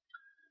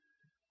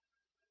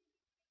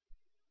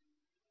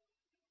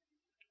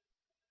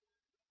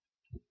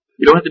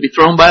 You don't have to be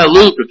thrown by a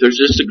loop if there's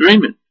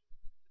disagreement.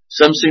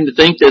 Some seem to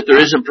think that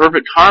there isn't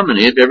perfect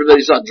harmony. If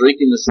everybody's not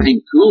drinking the same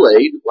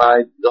Kool-Aid,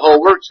 why, the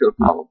whole work's going to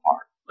fall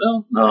apart.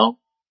 Well, no.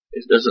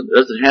 It doesn't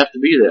have to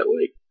be that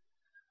way.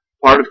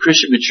 Part of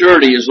Christian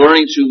maturity is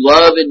learning to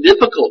love in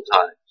difficult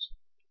times.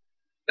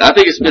 Now, I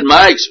think it's been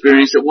my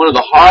experience that one of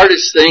the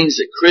hardest things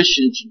that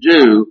Christians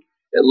do,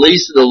 at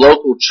least in the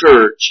local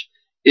church,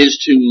 is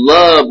to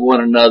love one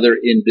another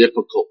in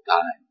difficult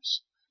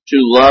times. To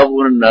love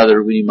one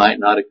another when you might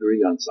not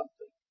agree on something.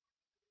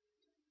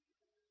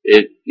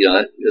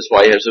 That's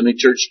why you have so many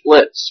church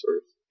splits,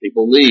 or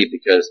people leave,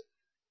 because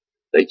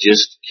they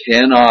just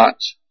cannot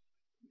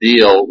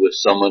deal with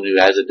someone who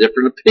has a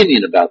different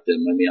opinion about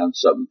them, on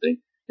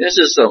something. This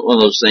is one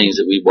of those things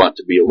that we want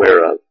to be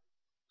aware of.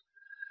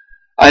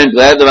 I am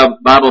glad that the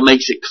Bible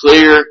makes it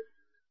clear.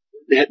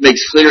 It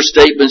makes clear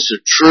statements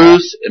of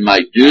truth and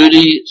my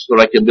duty so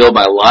that I can build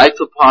my life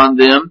upon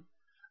them.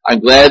 I'm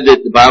glad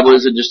that the Bible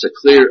isn't just a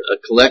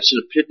collection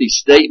of pithy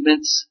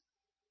statements,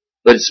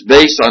 but it's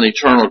based on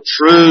eternal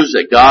truths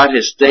that God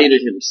has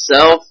stated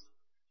Himself,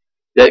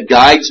 that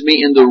guides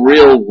me in the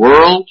real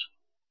world.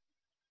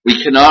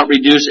 We cannot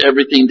reduce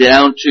everything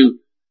down to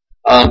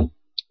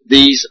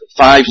these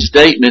 5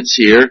 statements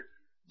here,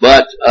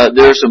 but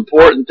there are some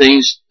important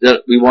things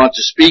that we want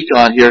to speak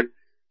on here.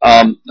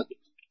 I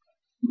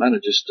kind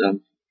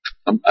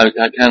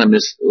of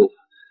missed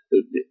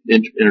the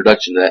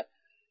introduction to that.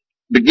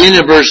 Beginning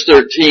in verse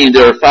 13,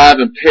 there are 5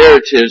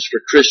 imperatives for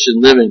Christian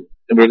living.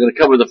 And we're going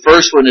to cover the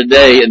first one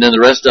today and then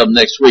the rest of them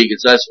next week. And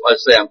so that's why I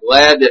say I'm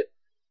glad that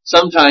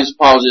sometimes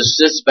Paul just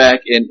sits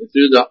back and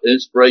through the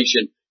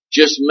inspiration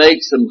just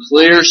makes some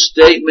clear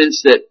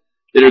statements that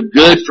are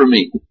good for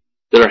me,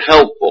 that are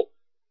helpful.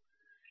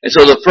 And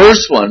so the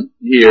first one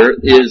here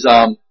is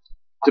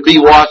to be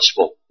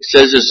watchful. It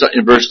says this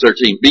in verse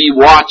 13, be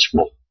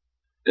watchful.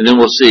 And then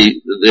we'll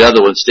see the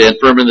other one, stand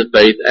firm in the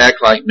faith,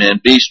 act like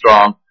men, be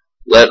strong,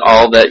 let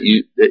all that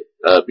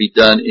be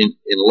done in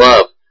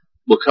love.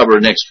 We'll cover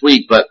next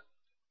week, but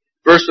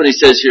first one he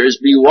says here is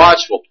be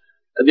watchful.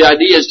 And the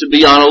idea is to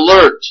be on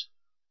alert,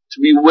 to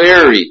be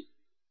wary,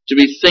 to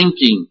be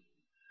thinking.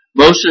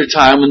 Most of the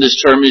time when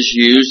this term is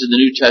used in the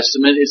New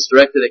Testament, it's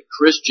directed at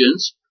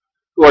Christians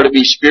who are to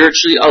be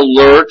spiritually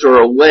alert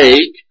or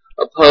awake,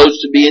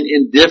 opposed to being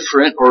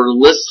indifferent or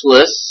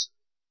listless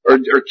or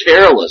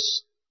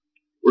careless.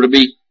 We're to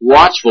be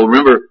watchful.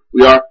 Remember,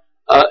 we are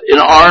in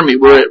an army.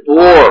 We're at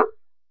war.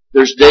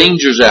 There's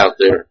dangers out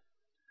there.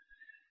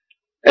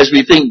 As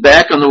we think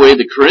back on the way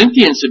the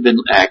Corinthians have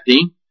been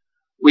acting,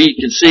 we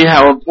can see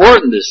how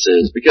important this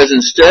is. Because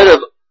instead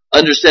of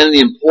understanding the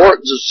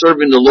importance of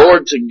serving the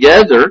Lord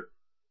together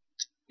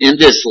in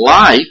this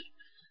life,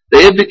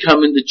 they had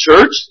become in the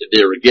church.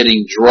 They were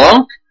getting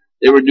drunk.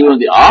 They were doing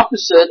the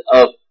opposite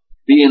of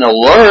being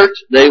alert.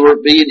 They were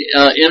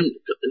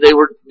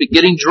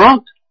getting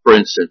drunk, for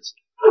instance.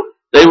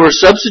 They were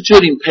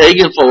substituting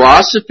pagan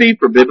philosophy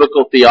for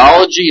biblical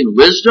theology and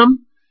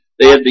wisdom.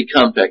 They had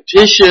become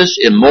factitious,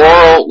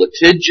 immoral,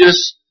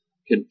 litigious,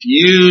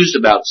 confused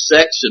about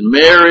sex and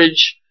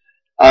marriage,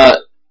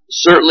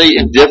 certainly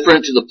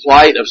indifferent to the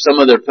plight of some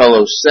of their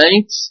fellow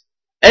saints,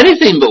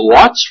 anything but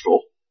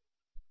watchful.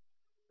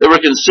 They were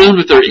consumed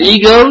with their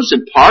egos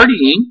and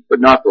partying, but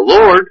not the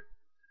Lord.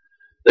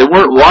 They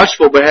weren't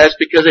watchful perhaps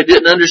because they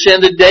didn't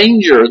understand the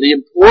danger, the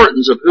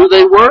importance of who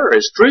they were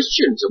as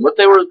Christians and what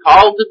they were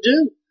called to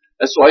do.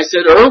 That's why I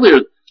said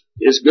earlier,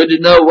 it's good to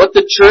know what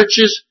the church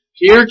is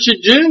here to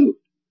do,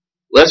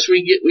 lest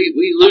we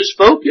lose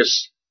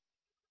focus.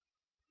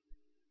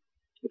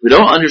 If we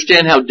don't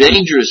understand how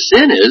dangerous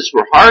sin is,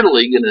 we're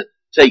hardly going to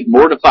take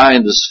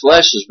mortifying this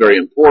flesh as very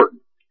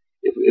important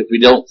if we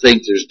don't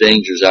think there's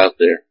dangers out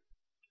there.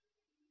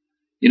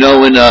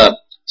 When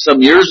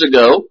some years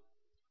ago,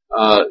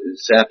 I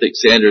think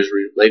Sanders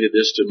related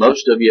this to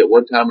most of you at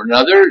one time or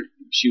another.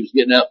 She was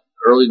getting up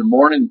early in the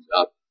morning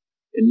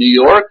in New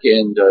York,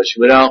 and she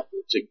went out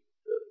to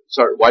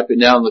start wiping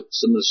down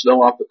some of the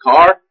snow off the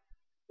car.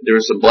 There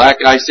was some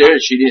black ice there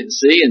that she didn't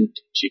see, and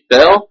she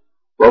fell,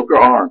 broke her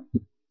arm.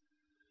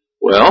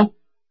 Well,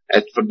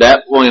 from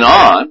that point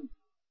on,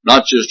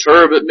 not just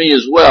her but me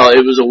as well,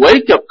 it was a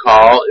wake-up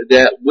call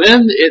that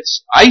when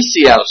it's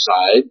icy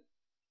outside,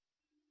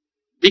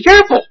 be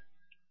careful.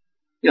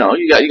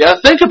 You got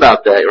to think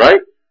about that,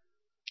 right?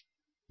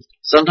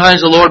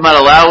 Sometimes the Lord might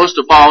allow us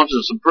to fall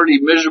into some pretty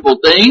miserable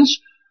things,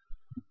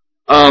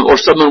 or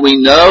someone we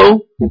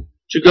know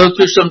to go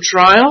through some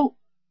trial,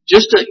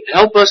 just to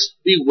help us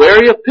be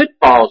wary of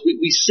pitfalls.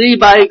 We see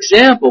by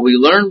example. We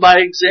learn by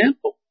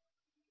example,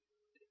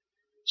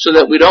 so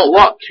that we don't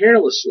walk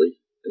carelessly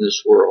in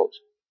this world.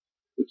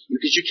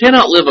 Because you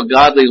cannot live a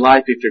godly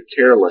life if you're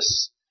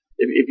careless.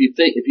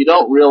 If you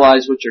don't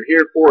realize what you're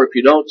here for, if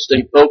you don't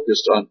stay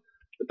focused on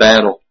the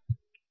battle.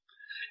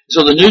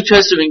 So the New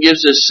Testament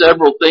gives us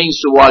several things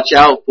to watch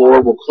out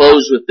for. We'll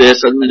close with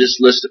this. I'm going to just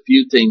list a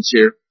few things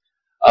here.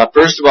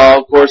 First of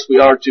all, of course, we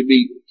are to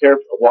be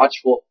careful,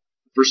 watchful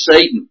for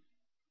Satan.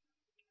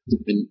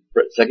 In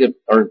 1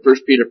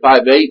 Peter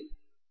 5:8,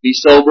 be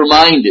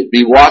sober-minded,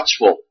 be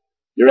watchful.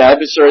 Your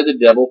adversary, the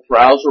devil,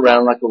 prowls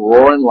around like a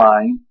roaring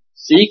lion,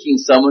 seeking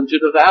someone to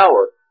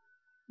devour.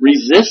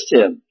 Resist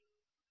him,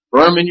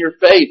 firm in your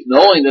faith,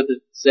 knowing that the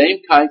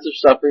same kinds of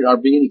suffering are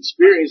being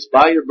experienced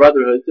by your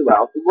brotherhood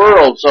throughout the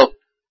world. So,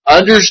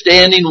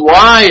 understanding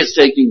why it's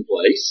taking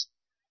place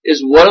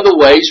is one of the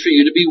ways for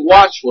you to be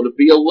watchful, to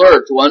be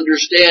alert, to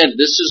understand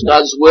this is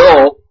God's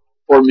will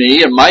for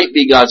me, it might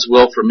be God's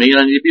will for me,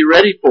 and I need to be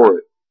ready for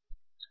it.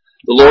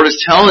 The Lord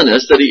is telling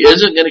us that He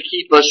isn't going to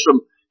keep us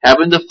from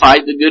having to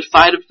fight the good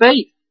fight of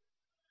faith.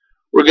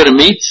 We're going to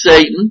meet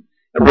Satan,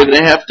 and we're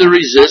going to have to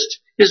resist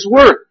his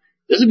work.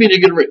 Doesn't mean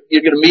you're going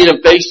to meet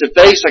him face to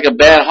face like a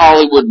bad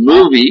Hollywood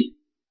movie,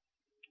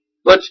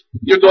 but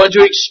you're going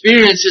to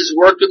experience his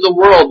work in the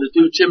world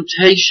through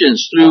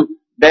temptations, through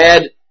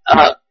bad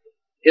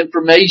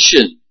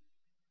information,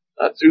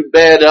 through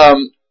bad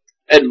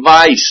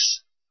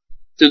advice,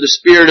 through the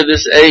spirit of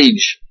this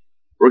age.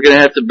 We're going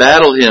to have to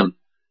battle him.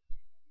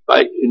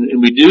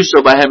 And we do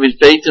so by having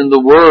faith in the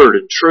Word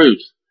and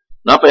truth,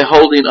 not by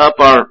holding up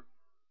not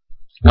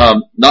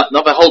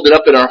by holding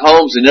up in our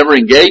homes and never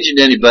engaging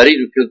anybody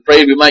because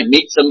afraid we might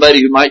meet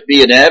somebody who might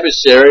be an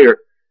adversary or,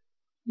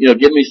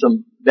 give me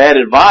some bad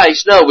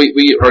advice. No,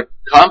 we are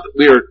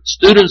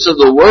students of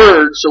the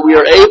Word, so we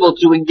are able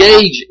to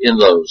engage in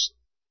those.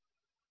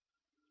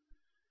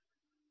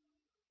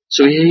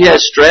 So He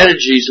has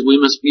strategies that we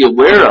must be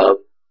aware of,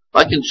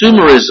 like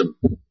consumerism,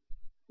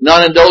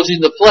 not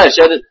indulging the flesh.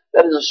 That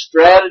is a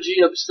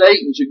strategy of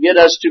Satan to get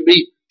us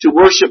to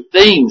worship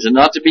things and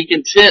not to be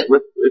content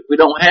with if we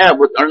don't have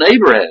what our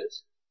neighbor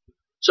has.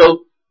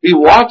 So be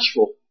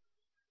watchful.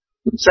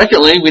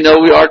 Secondly, we know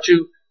we are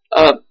to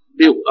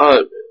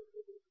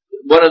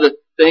one of the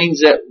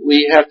things that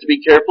we have to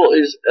be careful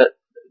is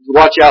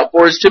watch out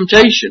for is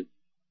temptation.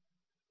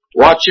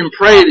 Watch and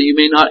pray that you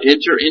may not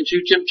enter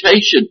into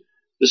temptation.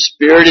 The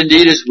spirit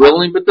indeed is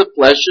willing, but the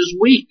flesh is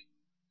weak.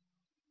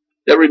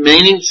 That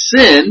remaining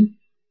sin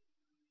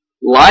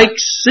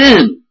likes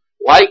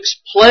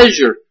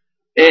pleasure.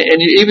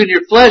 And even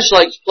your flesh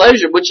likes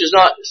pleasure, which is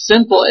not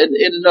sinful in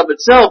and of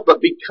itself,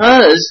 but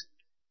because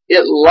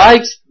it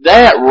likes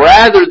that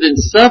rather than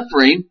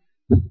suffering,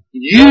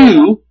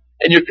 you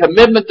and your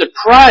commitment to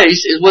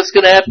Christ is what's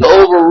going to have to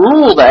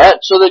overrule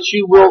that so that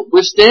you will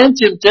withstand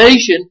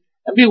temptation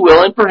and be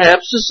willing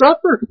perhaps to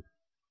suffer.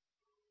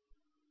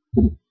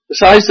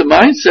 Besides the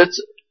mindsets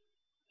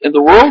and the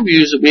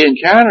worldviews that we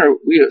encounter,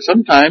 we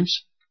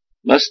sometimes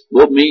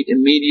will meet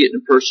immediate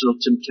and personal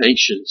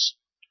temptations.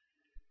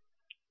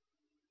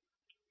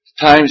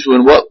 Times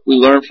when what we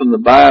learn from the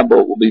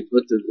Bible will be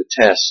put to the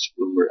test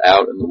when we're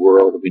out in the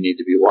world, and we need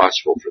to be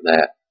watchful for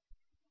that.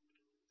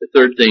 The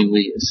third thing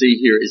we see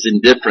here is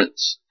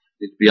indifference.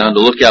 We need to be on the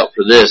lookout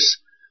for this.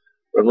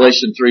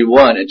 Revelation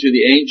 3:1, and to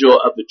the angel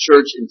of the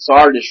church in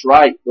Sardis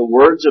write, the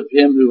words of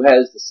him who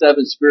has the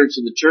seven spirits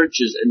of the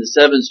churches and the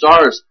seven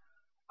stars.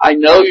 I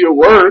know your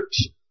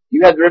works.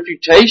 You have the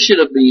reputation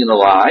of being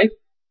alive,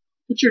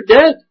 but you're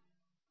dead.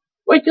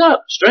 Wake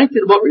up,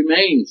 strengthen what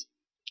remains,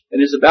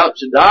 and is about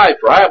to die,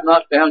 for I have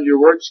not found your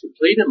works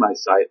complete in my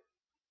sight,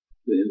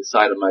 in the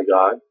sight of my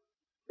God.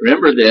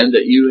 Remember then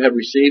that you have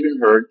received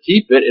and heard,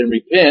 keep it and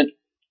repent.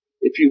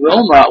 If you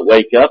will not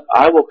wake up,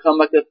 I will come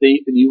like a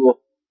thief, and you will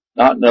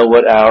not know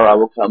what hour I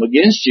will come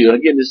against you. And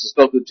again, this is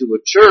spoken to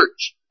a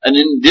church. An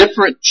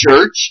indifferent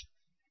church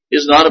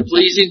is not a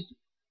pleasing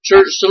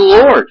church to the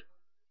Lord.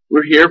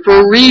 We're here for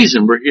a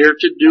reason. We're here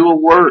to do a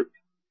work.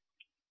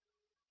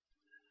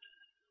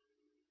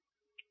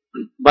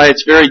 By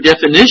its very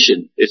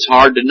definition, it's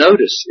hard to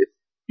notice if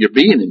you're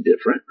being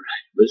indifferent,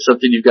 but it's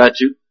something you've got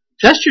to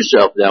test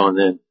yourself now and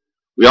then.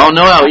 We all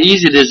know how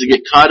easy it is to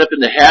get caught up in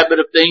the habit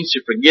of things,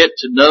 to forget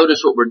to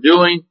notice what we're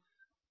doing.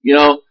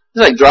 It's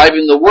like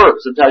driving to work.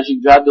 Sometimes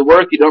you drive to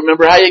work, you don't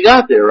remember how you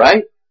got there,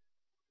 right?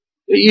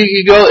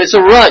 You go, it's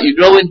a rut, you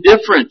go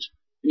indifferent.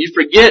 And you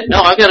forget,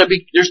 no,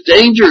 there's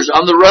dangers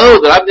on the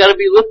road that I've got to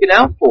be looking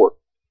out for.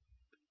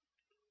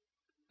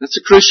 That's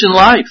a Christian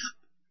life.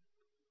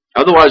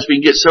 Otherwise, we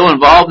can get so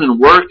involved in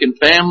work and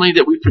family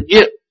that we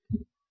forget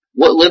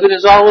what living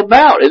is all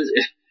about.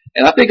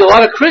 And I think a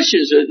lot of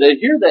Christians, they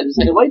hear that and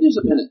say, wait just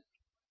a minute.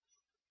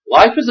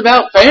 Life is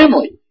about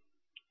family.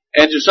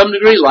 And to some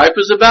degree, life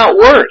is about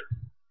work.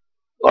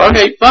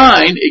 Okay,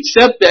 fine,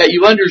 except that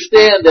you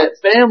understand that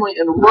family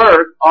and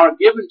work are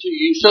given to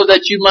you so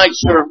that you might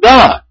serve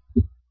God.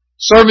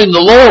 Serving the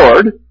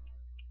Lord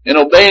and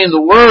obeying the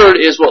Word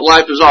is what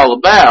life is all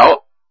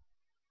about.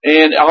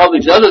 And all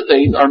these other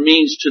things are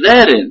means to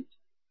that end.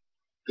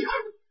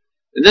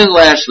 And then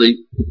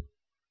lastly,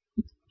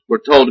 we're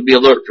told to be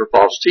alert for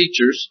false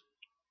teachers.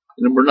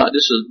 And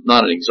this is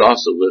not an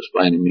exhaustive list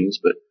by any means,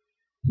 but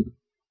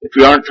If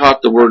we aren't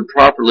taught the Word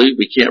properly,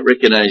 we can't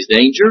recognize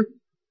danger,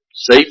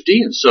 safety,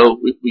 and so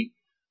we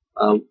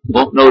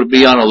won't know to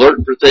be on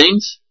alert for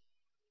things.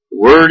 The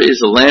Word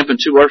is a lamp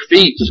unto our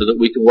feet so that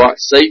we can walk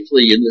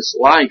safely in this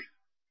life,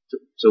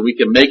 so we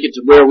can make it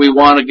to where we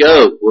want to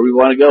go, We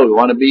want to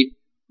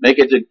make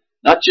it to,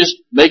 not just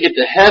make it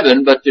to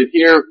heaven, but to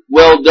hear,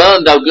 well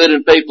done, thou good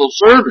and faithful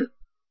servant.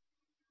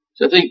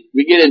 So I think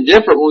we get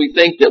indifferent when we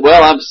think that,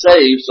 well, I'm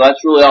saved, so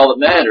that's really all that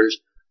matters.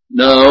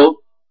 No.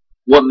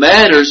 What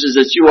matters is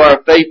that you are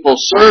a faithful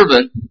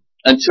servant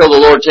until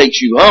the Lord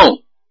takes you home.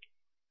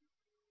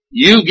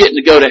 You getting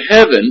to go to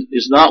heaven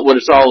is not what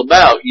it's all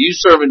about. You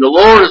serving the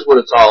Lord is what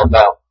it's all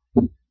about.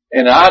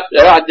 And I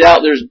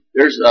doubt there's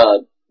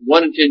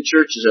 1 in 10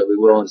 churches that will be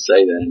willing to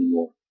say that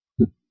anymore.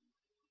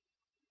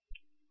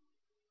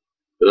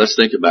 But let's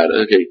think about it.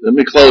 Okay, let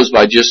me close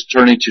by just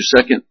turning to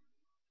 2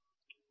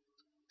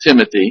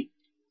 Timothy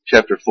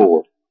chapter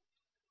 4.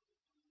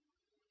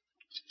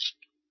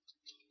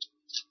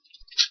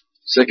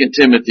 2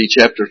 Timothy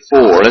chapter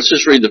 4. Let's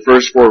just read the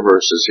first 4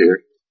 verses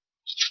here.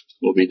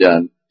 We'll be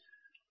done.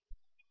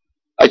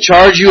 I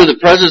charge you in the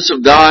presence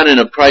of God and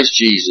of Christ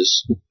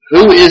Jesus,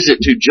 who is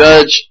to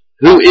judge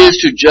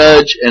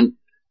and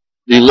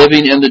the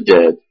living and the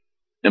dead,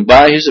 and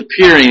by his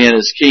appearing in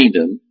his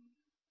kingdom,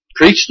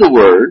 preach the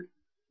word,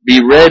 be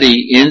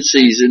ready in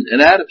season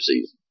and out of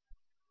season.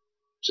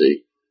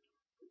 See?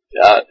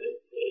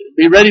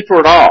 Be ready for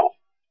it all.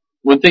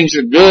 When things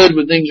are good,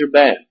 when things are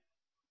bad.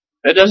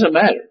 It doesn't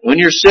matter. When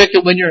you're sick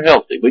and when you're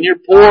healthy. When you're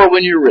poor,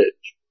 when you're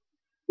rich.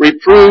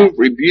 Reprove,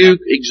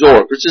 rebuke,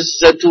 exhort. This is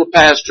said to a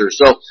pastor.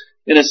 So,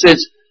 in a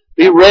sense,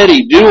 be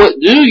ready. Do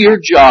your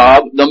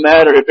job, no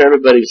matter if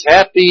everybody's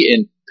happy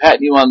and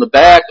patting you on the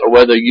back, or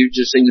whether you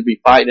just seem to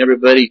be fighting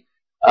everybody,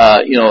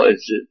 whatever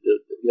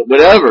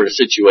the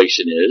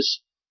situation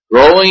is,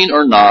 growing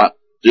or not,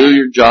 do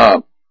your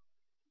job.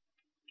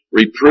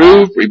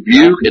 Reprove,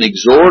 rebuke, and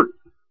exhort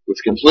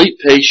with complete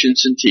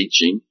patience and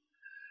teaching.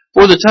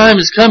 For the time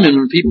is coming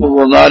when people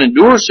will not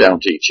endure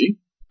sound teaching,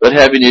 but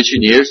having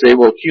itching ears, they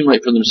will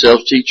accumulate for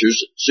themselves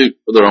teachers suit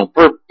for their own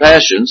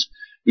passions.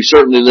 We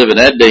certainly live in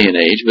that day and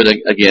age, but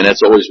again,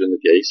 that's always been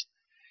the case.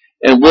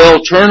 And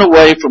will turn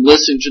away from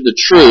listening to the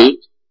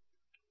truth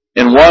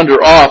and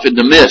wander off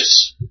into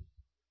myths.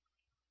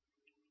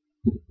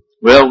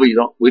 Well, we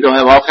don't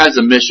have all kinds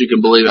of myths you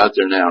can believe out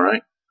there now,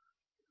 right?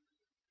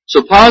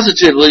 So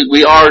positively,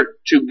 we are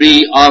to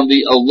be on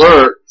the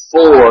alert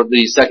for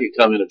the second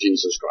coming of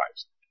Jesus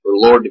Christ, for the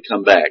Lord to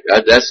come back.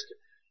 That's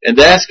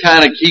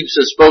kind of keeps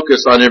us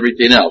focused on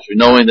everything else,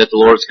 knowing that the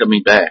Lord's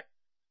coming back.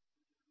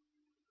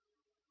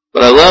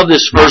 But I love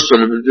this first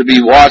one, to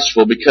be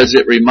watchful, because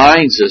it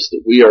reminds us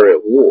that we are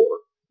at war,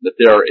 that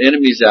there are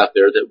enemies out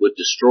there that would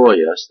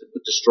destroy us, that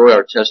would destroy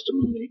our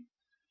testimony.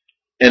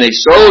 And a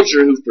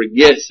soldier who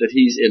forgets that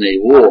he's in a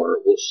war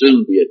will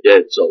soon be a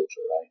dead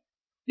soldier, right?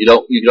 You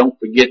don't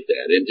forget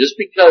that. And just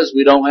because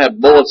we don't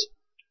have bullets,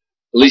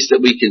 at least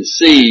that we can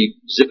see,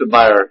 zipping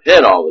by our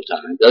head all the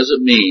time,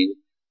 doesn't mean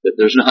that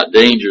there's not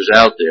dangers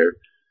out there.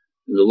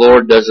 And the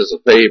Lord does us a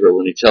favor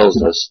when He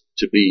tells us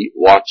to be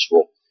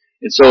watchful.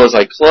 And so as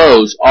I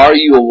close, are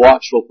you a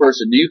watchful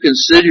person? Do you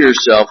consider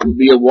yourself to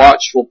be a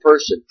watchful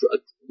person, a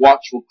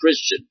watchful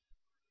Christian?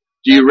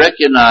 Do you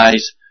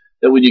recognize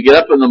that when you get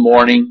up in the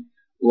morning,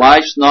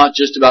 life's not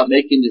just about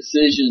making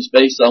decisions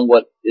based on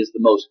what is the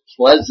most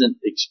pleasant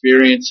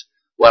experience,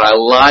 what I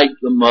like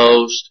the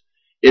most?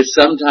 It's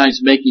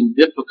sometimes making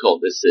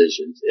difficult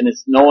decisions, and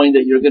it's knowing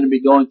that you're going to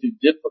be going through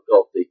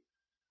difficulty.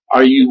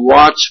 Are you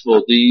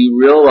watchful? Do you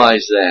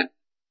realize that?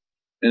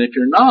 And if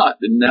you're not,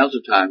 then now's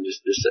the time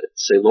just to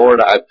say, Lord,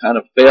 I've kind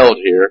of failed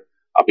here.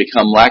 I've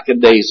become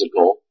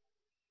lackadaisical,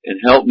 and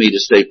help me to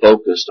stay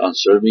focused on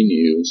serving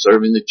you and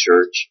serving the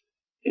church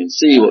and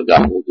see what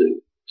God will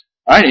do.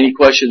 All right, any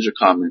questions or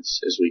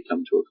comments as we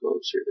come to a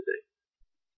close here today?